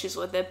having issues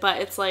with it, but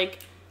it's like,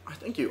 I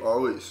think you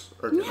always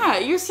are gonna. yeah,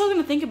 you're still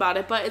going to think about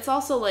it, but it's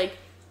also like,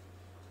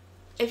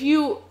 if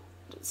you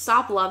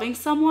stop loving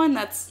someone,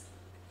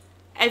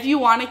 if you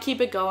want to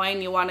keep it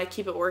going, you want to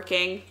keep it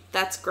working,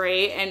 that's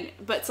great,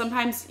 but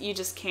sometimes you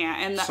just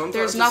can't, and Sometimes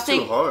there's it's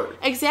nothing too hard.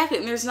 Exactly,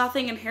 and there's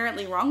nothing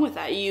inherently wrong with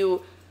that.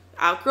 You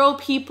outgrow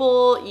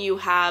people, you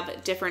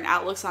have different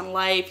outlooks on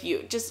life,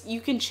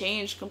 you can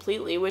change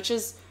completely, which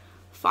is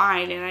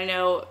fine. And I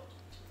know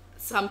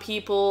some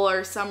people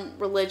or some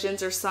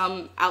religions or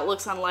some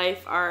outlooks on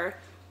life are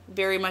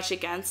very much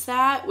against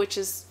that, which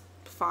is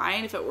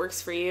fine if it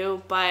works for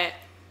you, but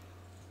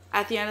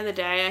at the end of the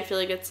day, I feel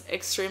like it's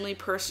extremely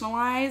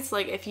personalized.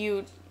 Like if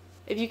you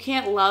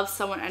can't love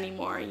someone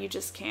anymore, you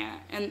just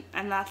can't, and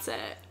that's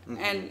it.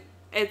 And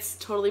it's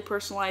totally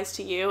personalized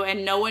to you,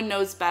 and no one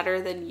knows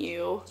better than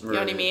you. You know what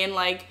I Right. mean?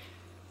 Like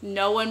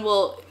no one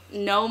will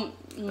know.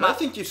 I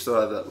think you still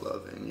have that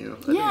love in you.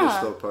 I think there's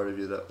still a part of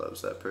you that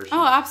loves that person.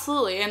 Oh,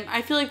 absolutely. And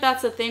I feel like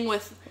that's the thing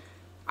with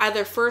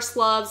either first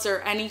loves or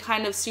any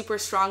kind of super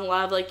strong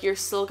love. Like you're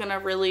still gonna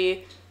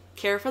really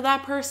care for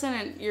that person,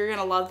 and you're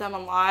gonna love them a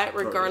lot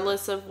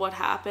regardless of what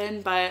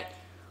happened. But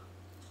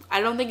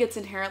I don't think it's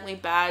inherently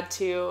bad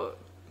to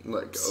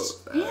Let go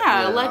of that.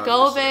 yeah, let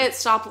go of obviously. it.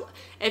 Stop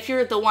if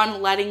you're the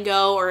one letting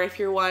go, or if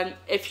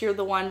you're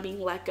the one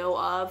being let go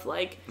of.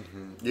 Like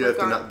You have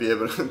to not be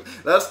able to.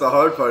 That's the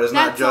hard part. Is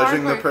not That's the hard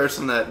judging the part.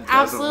 person that doesn't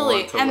Absolutely,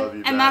 want to love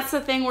you back. and that's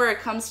the thing where it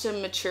comes to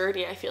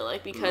maturity. I feel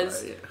like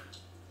because. Right.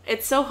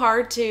 It's so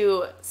hard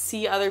to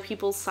see other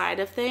people's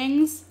side of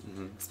things,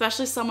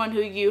 especially someone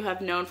who you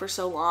have known for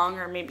so long,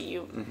 or maybe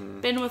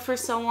you've been with for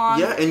so long.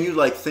 Yeah, and you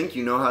like think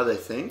you know how they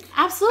think.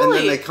 Absolutely.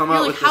 And then they come You're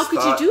out like, with how this could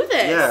thought- you do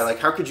this? Yeah, like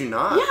how could you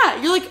not?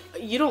 Yeah, you're like,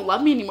 you don't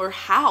love me anymore.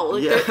 How?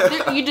 Like,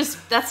 Yeah.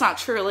 that's not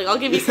true. Like, I'll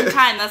give you some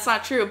time. That's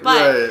not true.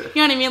 But, Right.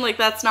 you know what I mean? Like,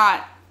 that's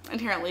not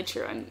inherently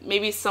true. And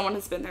maybe someone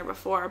has been there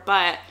before,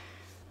 but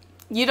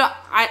you don't,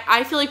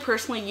 I feel like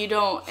personally you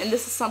don't, and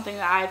this is something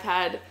that I've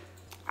had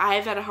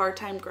I've had a hard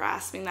time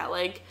grasping that,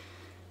 like,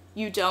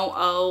 you don't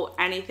owe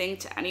anything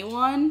to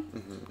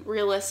anyone.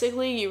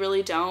 Realistically, you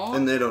really don't.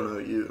 And they don't owe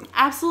you.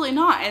 Absolutely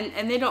not.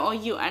 And they don't owe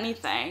you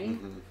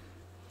anything.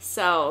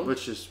 So.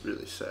 Which is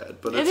really sad.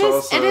 But it it's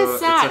is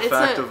sad. It's a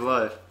fact of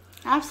life.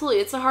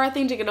 Absolutely. It's a hard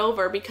thing to get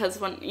over because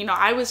when, you know,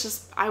 I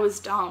was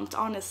dumped,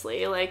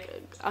 honestly,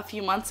 like a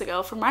few months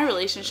ago from my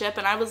relationship.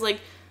 And I was like,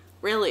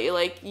 really,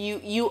 like, I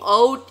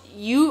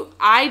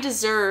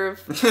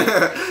deserve,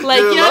 like,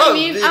 you know what I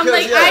mean? I'm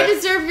like, I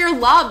deserve your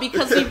love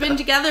because we've been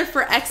together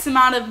for X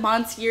amount of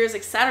months, years,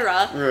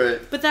 etc. Right.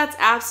 But that's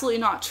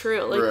absolutely not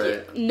true. Like,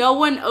 right. No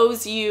one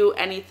owes you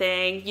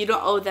anything. You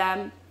don't owe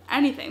them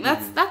anything.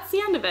 That's the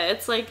end of it.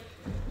 It's like,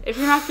 if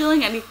you're not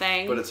feeling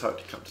anything. But it's hard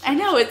to come to. I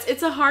know,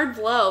 it's a hard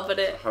blow, but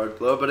it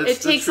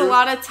takes a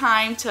lot of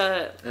time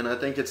to. And I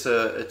think it's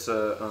a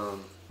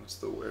what's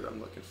the word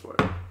I'm looking for?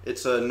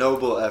 It's a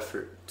noble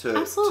effort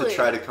to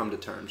try to come to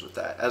terms with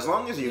that. As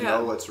long as you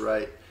know what's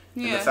right.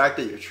 And the fact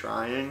that you're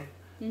trying,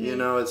 you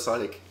know, it's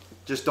like,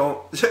 just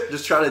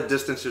try to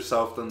distance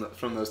yourself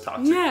from those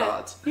toxic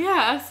thoughts.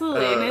 Yeah,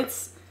 absolutely. And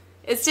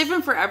it's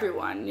different for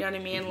everyone, you know what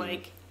I mean?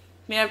 Like,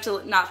 you have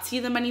to not see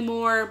them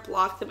anymore,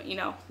 block them, you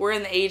know, we're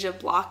in the age of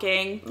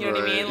blocking, you know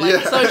what I mean?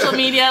 Like, social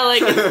media,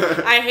 like,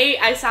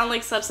 I sound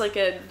like such, like,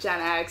 a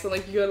Gen X, and,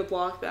 like, you gotta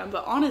block them,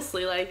 but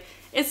honestly, like,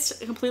 it's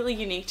completely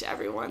unique to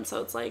everyone,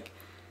 so it's like,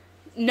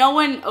 no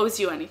one owes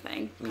you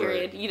anything,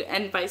 period. Right.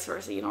 And vice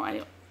versa, you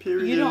don't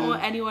owe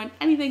anyone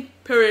anything,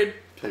 period.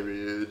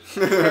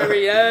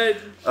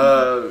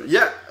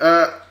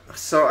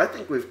 So I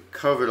think we've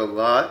covered a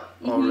lot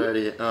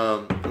already.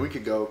 We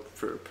could go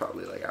for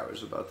probably like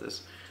hours about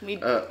this.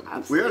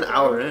 We're an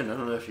hour in. I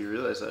don't know if you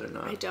realize that or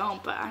not. I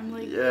don't, but I'm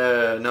like...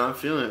 Yeah, no, I'm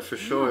feeling it for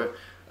sure.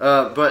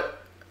 But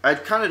I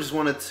kind of just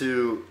wanted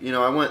to, you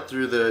know, I went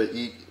through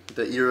the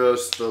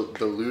Eros, the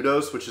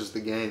Ludos, which is the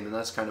game, and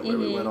that's kind of where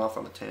we went off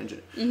on a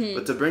tangent.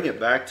 But to bring it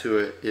back to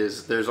it,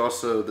 is there's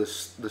also the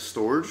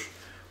storge,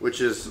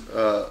 which is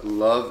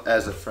love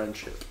as a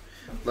friendship.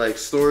 Like,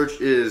 storge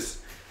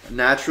is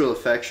natural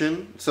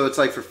affection, so it's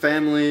like for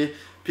family,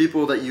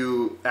 people that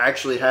you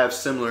actually have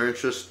similar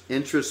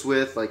interests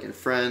with, like in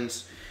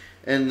friends,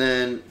 and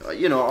then,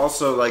 you know,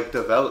 also like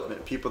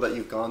development, people that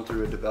you've gone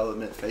through a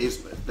development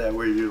phase with, that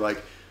where you're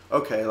like,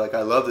 okay, like,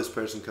 I love this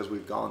person because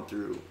we've gone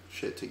through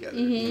shit together,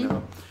 you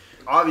know?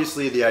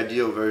 Obviously, the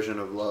ideal version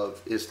of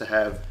love is to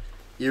have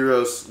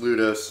Eros,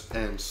 Ludos,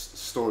 and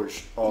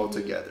Storge all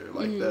together.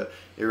 Like, the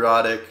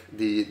erotic,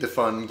 the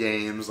fun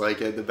games, like,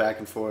 the back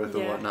and forth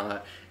and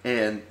whatnot,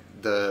 and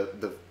the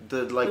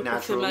like,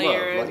 natural love,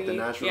 like, the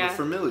natural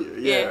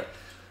familiar,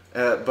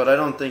 but I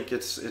don't think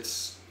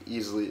it's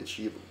easily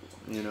achievable,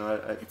 you know?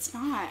 It's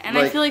not. And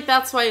like, I feel like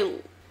that's why...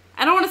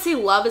 I don't want to say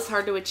love is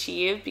hard to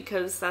achieve,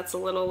 because that's a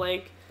little,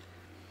 like...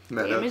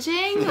 Meta.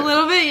 Damaging a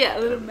little bit, a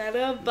little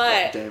meta,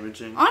 but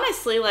damaging.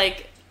 Honestly,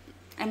 like,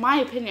 in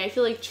my opinion, I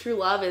feel like true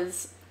love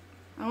is,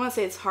 I don't want to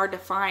say it's hard to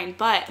find,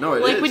 but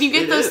when you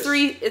get those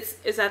three,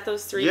 is that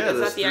those three? Yeah, is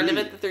that the end of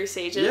it? The 3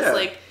 stages, yeah.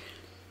 Like,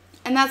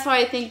 and that's why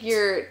I think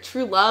your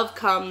true love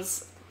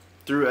comes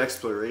through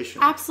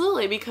exploration.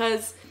 Absolutely,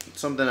 because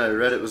something I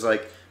read, it was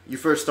like, you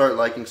first start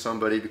liking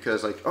somebody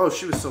because, like, oh,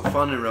 she was so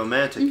fun and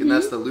romantic, and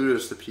that's the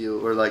Ludos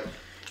appeal, or like,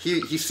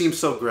 he seems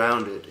so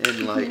grounded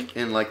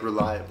and like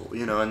reliable,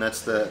 you know, and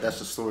that's the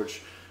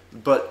storge.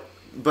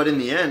 But in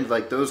the end,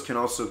 like, those can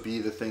also be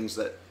the things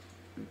that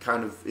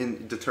kind of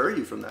deter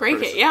you from that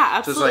person. It, yeah,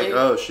 absolutely. Just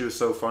like, oh, she was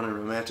so fun and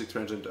romantic,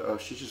 turns into, oh,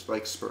 she's just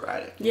like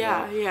sporadic.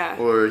 Yeah, know? Yeah.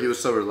 Or he was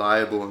so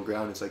reliable and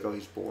grounded, it's like, oh,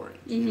 he's boring,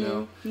 you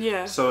know?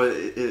 Yeah. So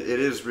it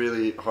is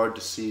really hard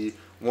to see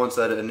once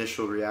that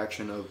initial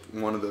reaction of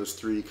one of those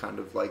 3 kind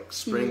of like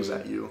springs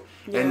at you.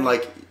 Yeah. And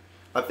like,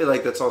 I feel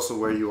like that's also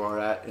where you are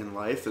at in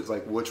life. It's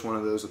like, which one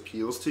of those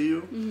appeals to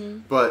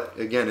you. But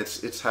again,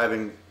 it's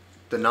having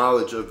the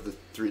knowledge of the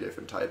 3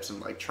 different types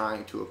and like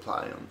trying to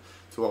apply them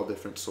to all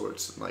different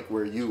sorts, and like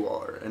where you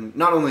are, and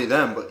not only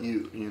them but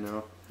you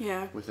know.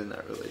 Yeah. Within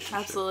that relationship.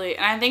 Absolutely,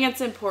 and I think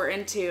it's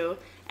important too.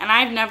 And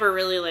I've never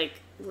really like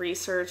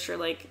researched or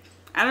like,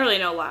 I don't really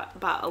know a lot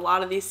about a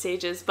lot of these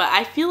stages, but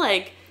I feel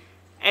like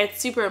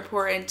it's super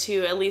important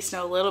to at least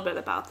know a little bit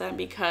about them,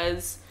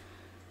 because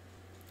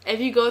if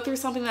you go through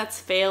something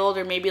that's failed,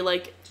 or maybe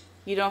like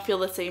you don't feel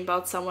the same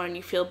about someone and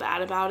you feel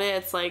bad about it,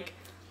 it's like,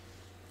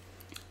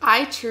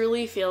 I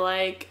truly feel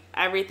like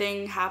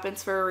everything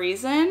happens for a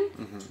reason,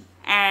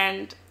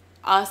 and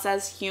us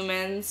as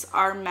humans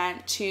are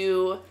meant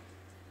to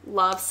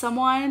love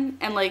someone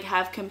and like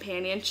have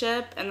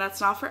companionship, and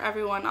that's not for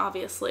everyone,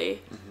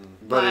 obviously.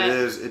 But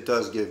it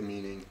does give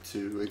meaning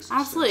to existence.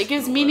 Absolutely, it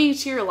gives meaning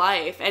to your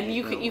life, and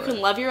you can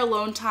love your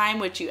alone time,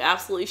 which you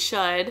absolutely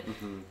should.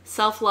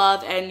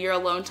 Self-love and your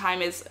alone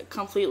time is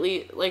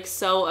completely like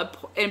so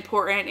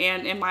important,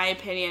 and in my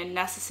opinion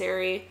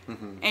necessary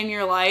in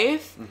your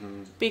life,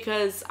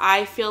 because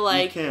I feel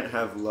like you can't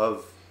have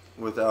love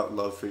without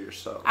love for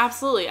yourself.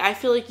 Absolutely, I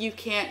feel like you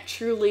can't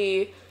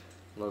truly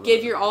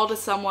give your all to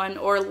someone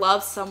or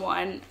love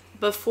someone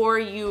before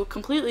you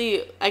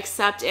completely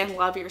accept and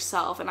love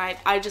yourself. And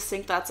I just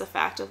think that's a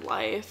fact of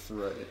life.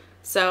 Right.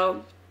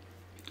 So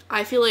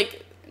I feel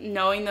like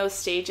knowing those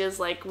stages,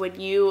 like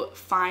when you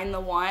find the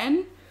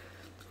one,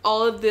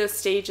 all of the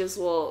stages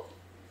will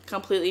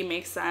completely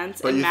make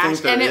sense but and you match.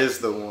 think there is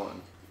the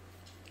one?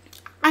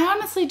 I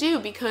honestly do,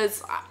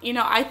 because, you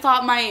know, I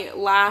thought my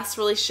last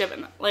relationship,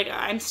 and like,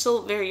 I'm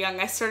still very young.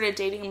 I started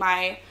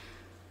my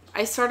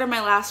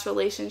last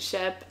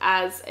relationship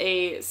as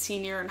a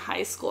senior in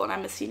high school, and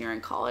I'm a senior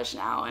in college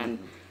now. And,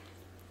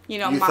 you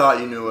know, you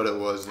thought you knew what it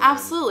was then.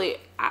 Absolutely.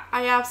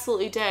 I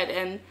absolutely did.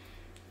 And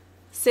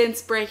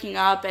since breaking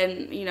up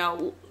and, you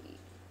know,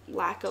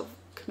 lack of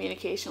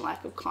communication,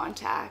 lack of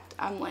contact,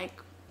 I'm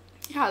like,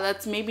 yeah,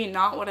 that's maybe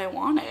not what I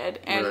wanted.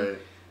 And right.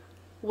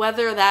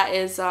 whether that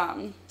is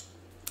on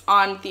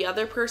the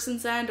other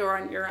person's end or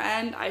on your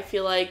end, I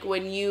feel like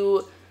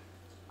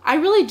I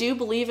really do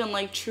believe in,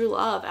 like, true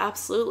love.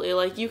 Absolutely.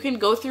 Like, you can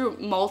go through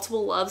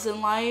multiple loves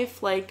in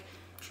life. Like,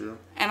 true.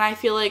 And I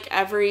feel like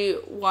every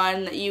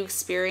one that you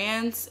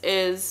experience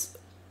is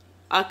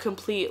a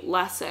complete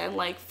lesson,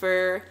 like,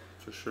 for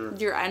sure,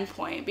 your end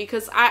point.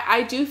 Because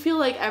I do feel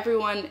like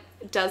everyone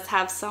does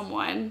have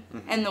someone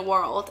in the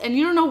world. And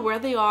you don't know where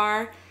they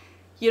are.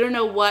 You don't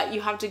know what you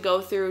have to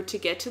go through to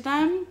get to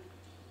them.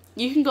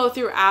 You can go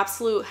through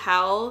absolute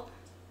hell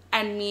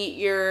and meet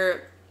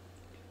your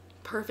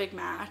perfect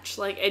match,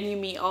 like, and you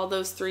meet all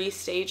those 3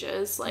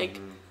 stages, like,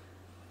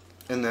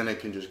 and then it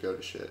can just go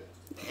to shit.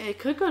 It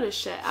could go to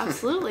shit,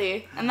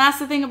 absolutely. And that's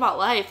the thing about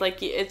life,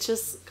 like, it's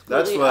just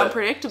completely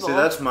unpredictable. See,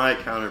 that's my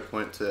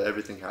counterpoint to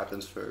everything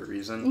happens for a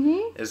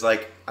reason. Is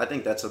like, I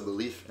think that's a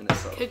belief in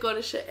itself. Could go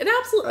to shit. It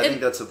absolutely. I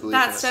think that's a belief.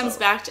 That stems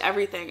back to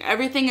everything.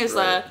 Everything is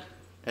right.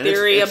 a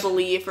theory, a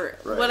belief, or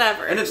right.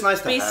 whatever. And it's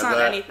nice to based have on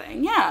that.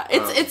 anything. Yeah,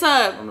 it's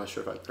I'm not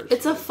sure if I personally.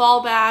 It's a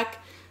fallback,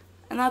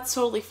 and that's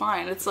totally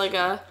fine. It's like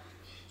a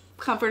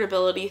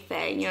comfortability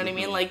thing, you know what I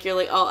mean? Like, you're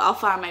like, oh, I'll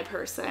find my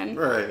person,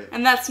 right?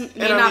 And that's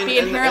may not be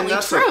inherently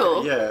true.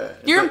 Okay.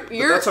 Yeah,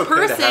 your that's okay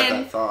person, to have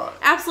that thought.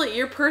 Absolutely,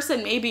 your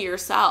person may be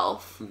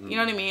yourself. You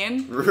know what I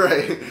mean?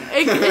 Right.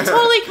 It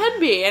totally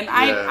could be, and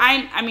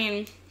yeah. I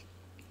mean,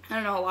 I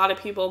don't know a lot of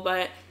people,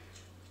 but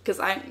because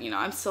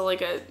I'm still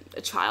like a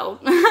child.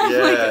 Yeah,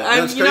 like,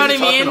 it's you know what I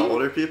crazy mean? talking to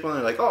older people, and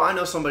they're like, "Oh, I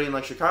know somebody in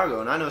like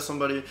Chicago, and I know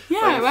somebody like in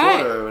right.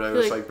 Florida or whatever."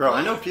 It's Like, like, bro,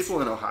 what? I know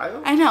people in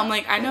Ohio. I know. I'm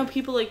like, I know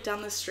people like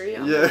down the street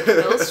on Yeah.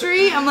 Mill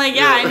Street. I'm like,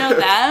 yeah, I know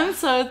them.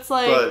 So it's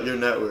like, but your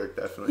network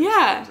definitely.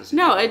 Yeah,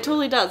 no, it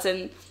totally does.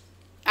 And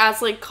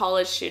as like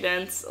college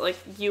students, like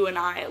you and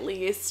I at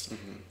least,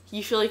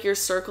 you feel like your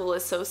circle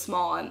is so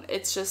small, and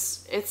it's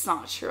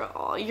not true at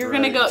all. You're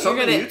right. gonna go. Something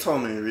you're gonna. You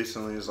told me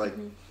recently is like,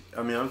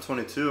 I mean, I'm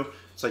 22.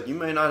 It's like you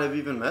may not have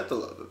even met the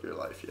love of your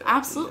life yet.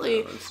 Absolutely.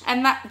 You know,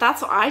 and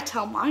that's what I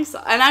tell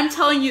myself. And I'm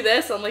telling you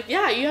this. I'm like,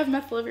 yeah, you have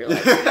met the love of your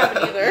life. I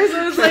haven't either.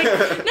 So it's like,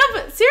 no,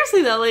 but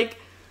seriously though, like,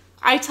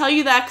 I tell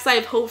you that because I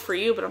have hope for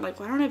you, but I'm like,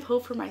 why don't I have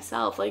hope for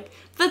myself? Like,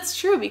 that's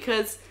true,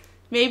 because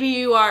maybe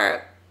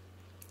you're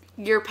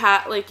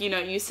like, you know,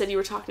 you said you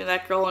were talking to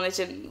that girl and it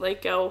didn't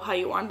like go how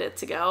you wanted it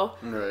to go.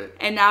 Right.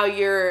 And now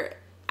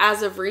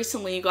as of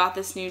recently, you got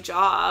this new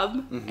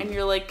job, and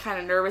you're, like, kind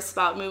of nervous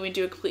about moving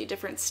to a completely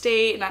different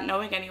state and not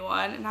knowing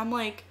anyone. And I'm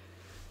like,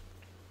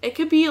 it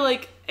could be,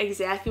 like,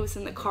 exactly what's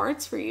in the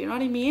cards for you. You know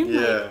what I mean?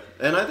 Yeah. Like,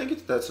 And I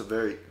think that's a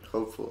very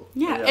hopeful.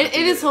 Yeah, it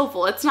is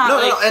hopeful. It's not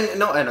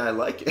and I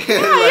like it. Yeah,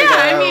 like,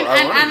 I mean,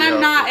 and I'm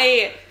not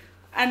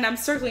and I'm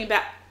circling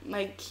back.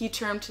 My key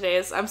term today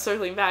is I'm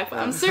circling back, but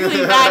I'm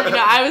circling back. You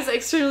know, I was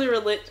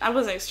I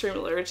wasn't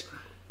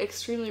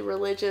extremely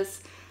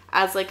religious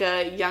as, like,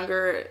 a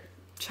younger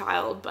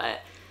child,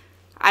 but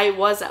I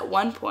was at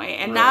one point,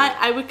 and right.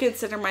 I would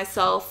consider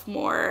myself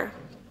I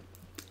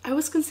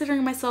was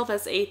considering myself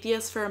as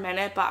atheist for a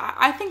minute, but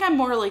I think I'm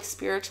more, like,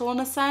 spiritual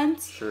in a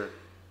sense. Sure.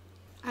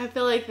 I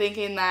feel like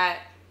thinking that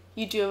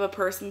you do have a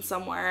person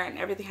somewhere and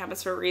everything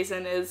happens for a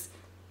reason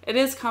it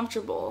is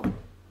comfortable,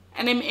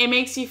 and it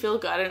makes you feel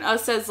good. And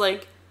us as,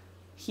 like,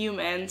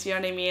 humans, you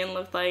know what I mean,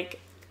 with, like,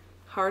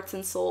 hearts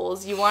and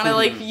souls, you want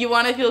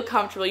to feel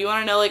comfortable. You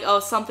want to know, like, oh,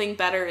 something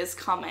better is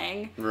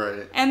coming.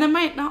 Right. And that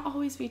might not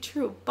always be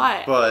true,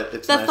 but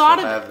it's nice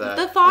to have that.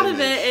 The thought image.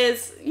 of it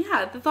is,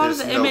 the thought of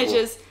the noble. image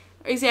is,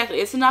 exactly,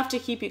 it's enough to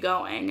keep you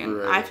going, and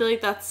right. I feel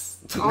like that's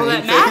all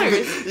that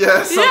matters.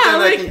 Yeah, something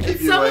that can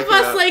keep you some waking of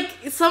us up. like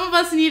some of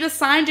us need a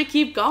sign to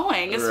keep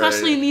going,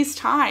 especially right. in these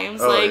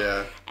times. Oh, like,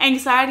 yeah.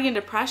 Anxiety and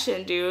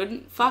depression,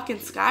 dude, fucking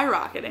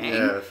skyrocketing.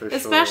 Yeah, for sure.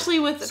 Especially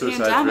with the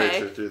Suicide pandemic.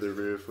 rates are through the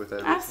roof with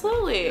everything.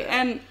 Absolutely,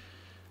 yeah. and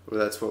well,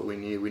 that's what we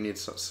need. We need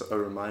a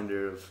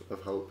reminder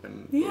of hope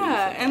and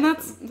and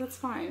that's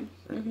fine.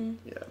 And,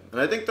 yeah, and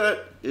I think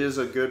that is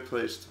a good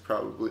place to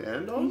probably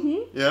end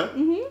on. Yeah.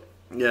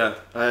 Yeah,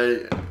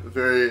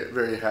 very,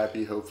 very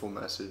happy, hopeful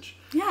message.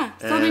 Yeah,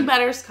 something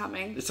better is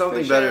coming.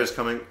 Something better is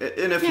coming,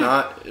 and if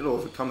not, it'll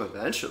come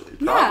eventually.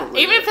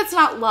 Probably. Yeah, even if it's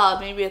not love,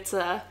 maybe it's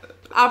a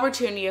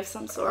opportunity of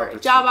some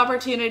sort, job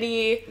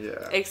opportunity,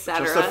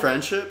 etc. Just a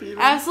friendship, even.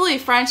 Absolutely,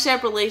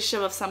 friendship,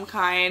 relationship of some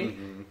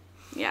kind.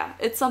 Yeah,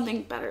 it's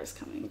something better is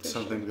coming.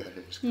 Something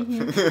better is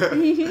coming.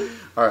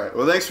 All right.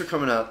 Well, thanks for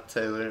coming out,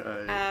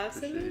 Taylor.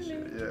 Absolutely.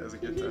 Yeah, it was a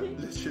good time.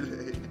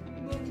 Literally.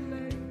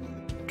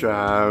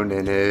 Drown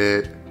in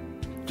it.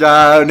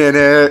 Drown in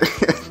it.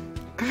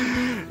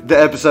 The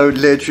episode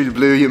literally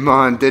blew your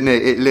mind, didn't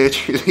it? It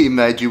literally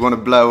made you want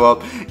to blow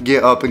up,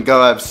 get up and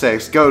go have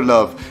sex, go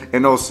love.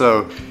 And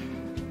also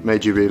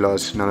made you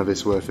realise none of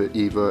it's worth it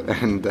either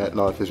and that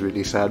life is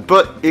really sad.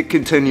 But it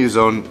continues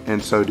on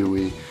and so do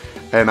we.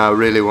 And I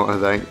really want to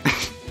thank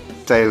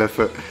Taylor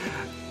for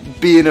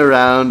being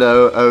around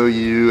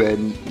OU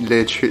and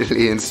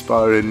literally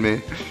inspiring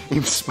me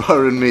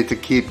to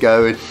keep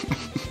going.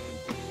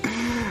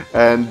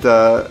 And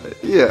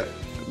yeah,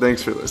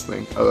 thanks for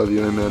listening. I love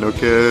you, man.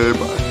 Okay,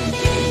 bye.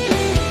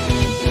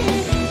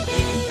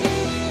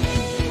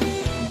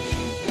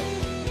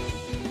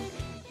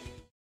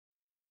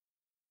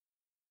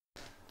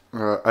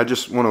 I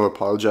just want to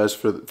apologize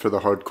for the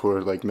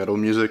hardcore like metal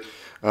music,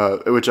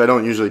 which I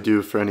don't usually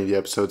do for any of the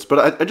episodes.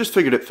 But I just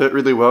figured it fit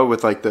really well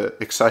with like the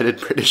excited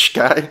British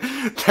guy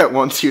that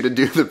wants you to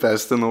do the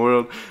best in the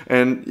world.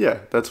 And yeah,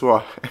 that's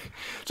why.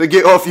 So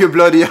get off your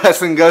bloody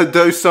ass and go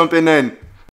do something then.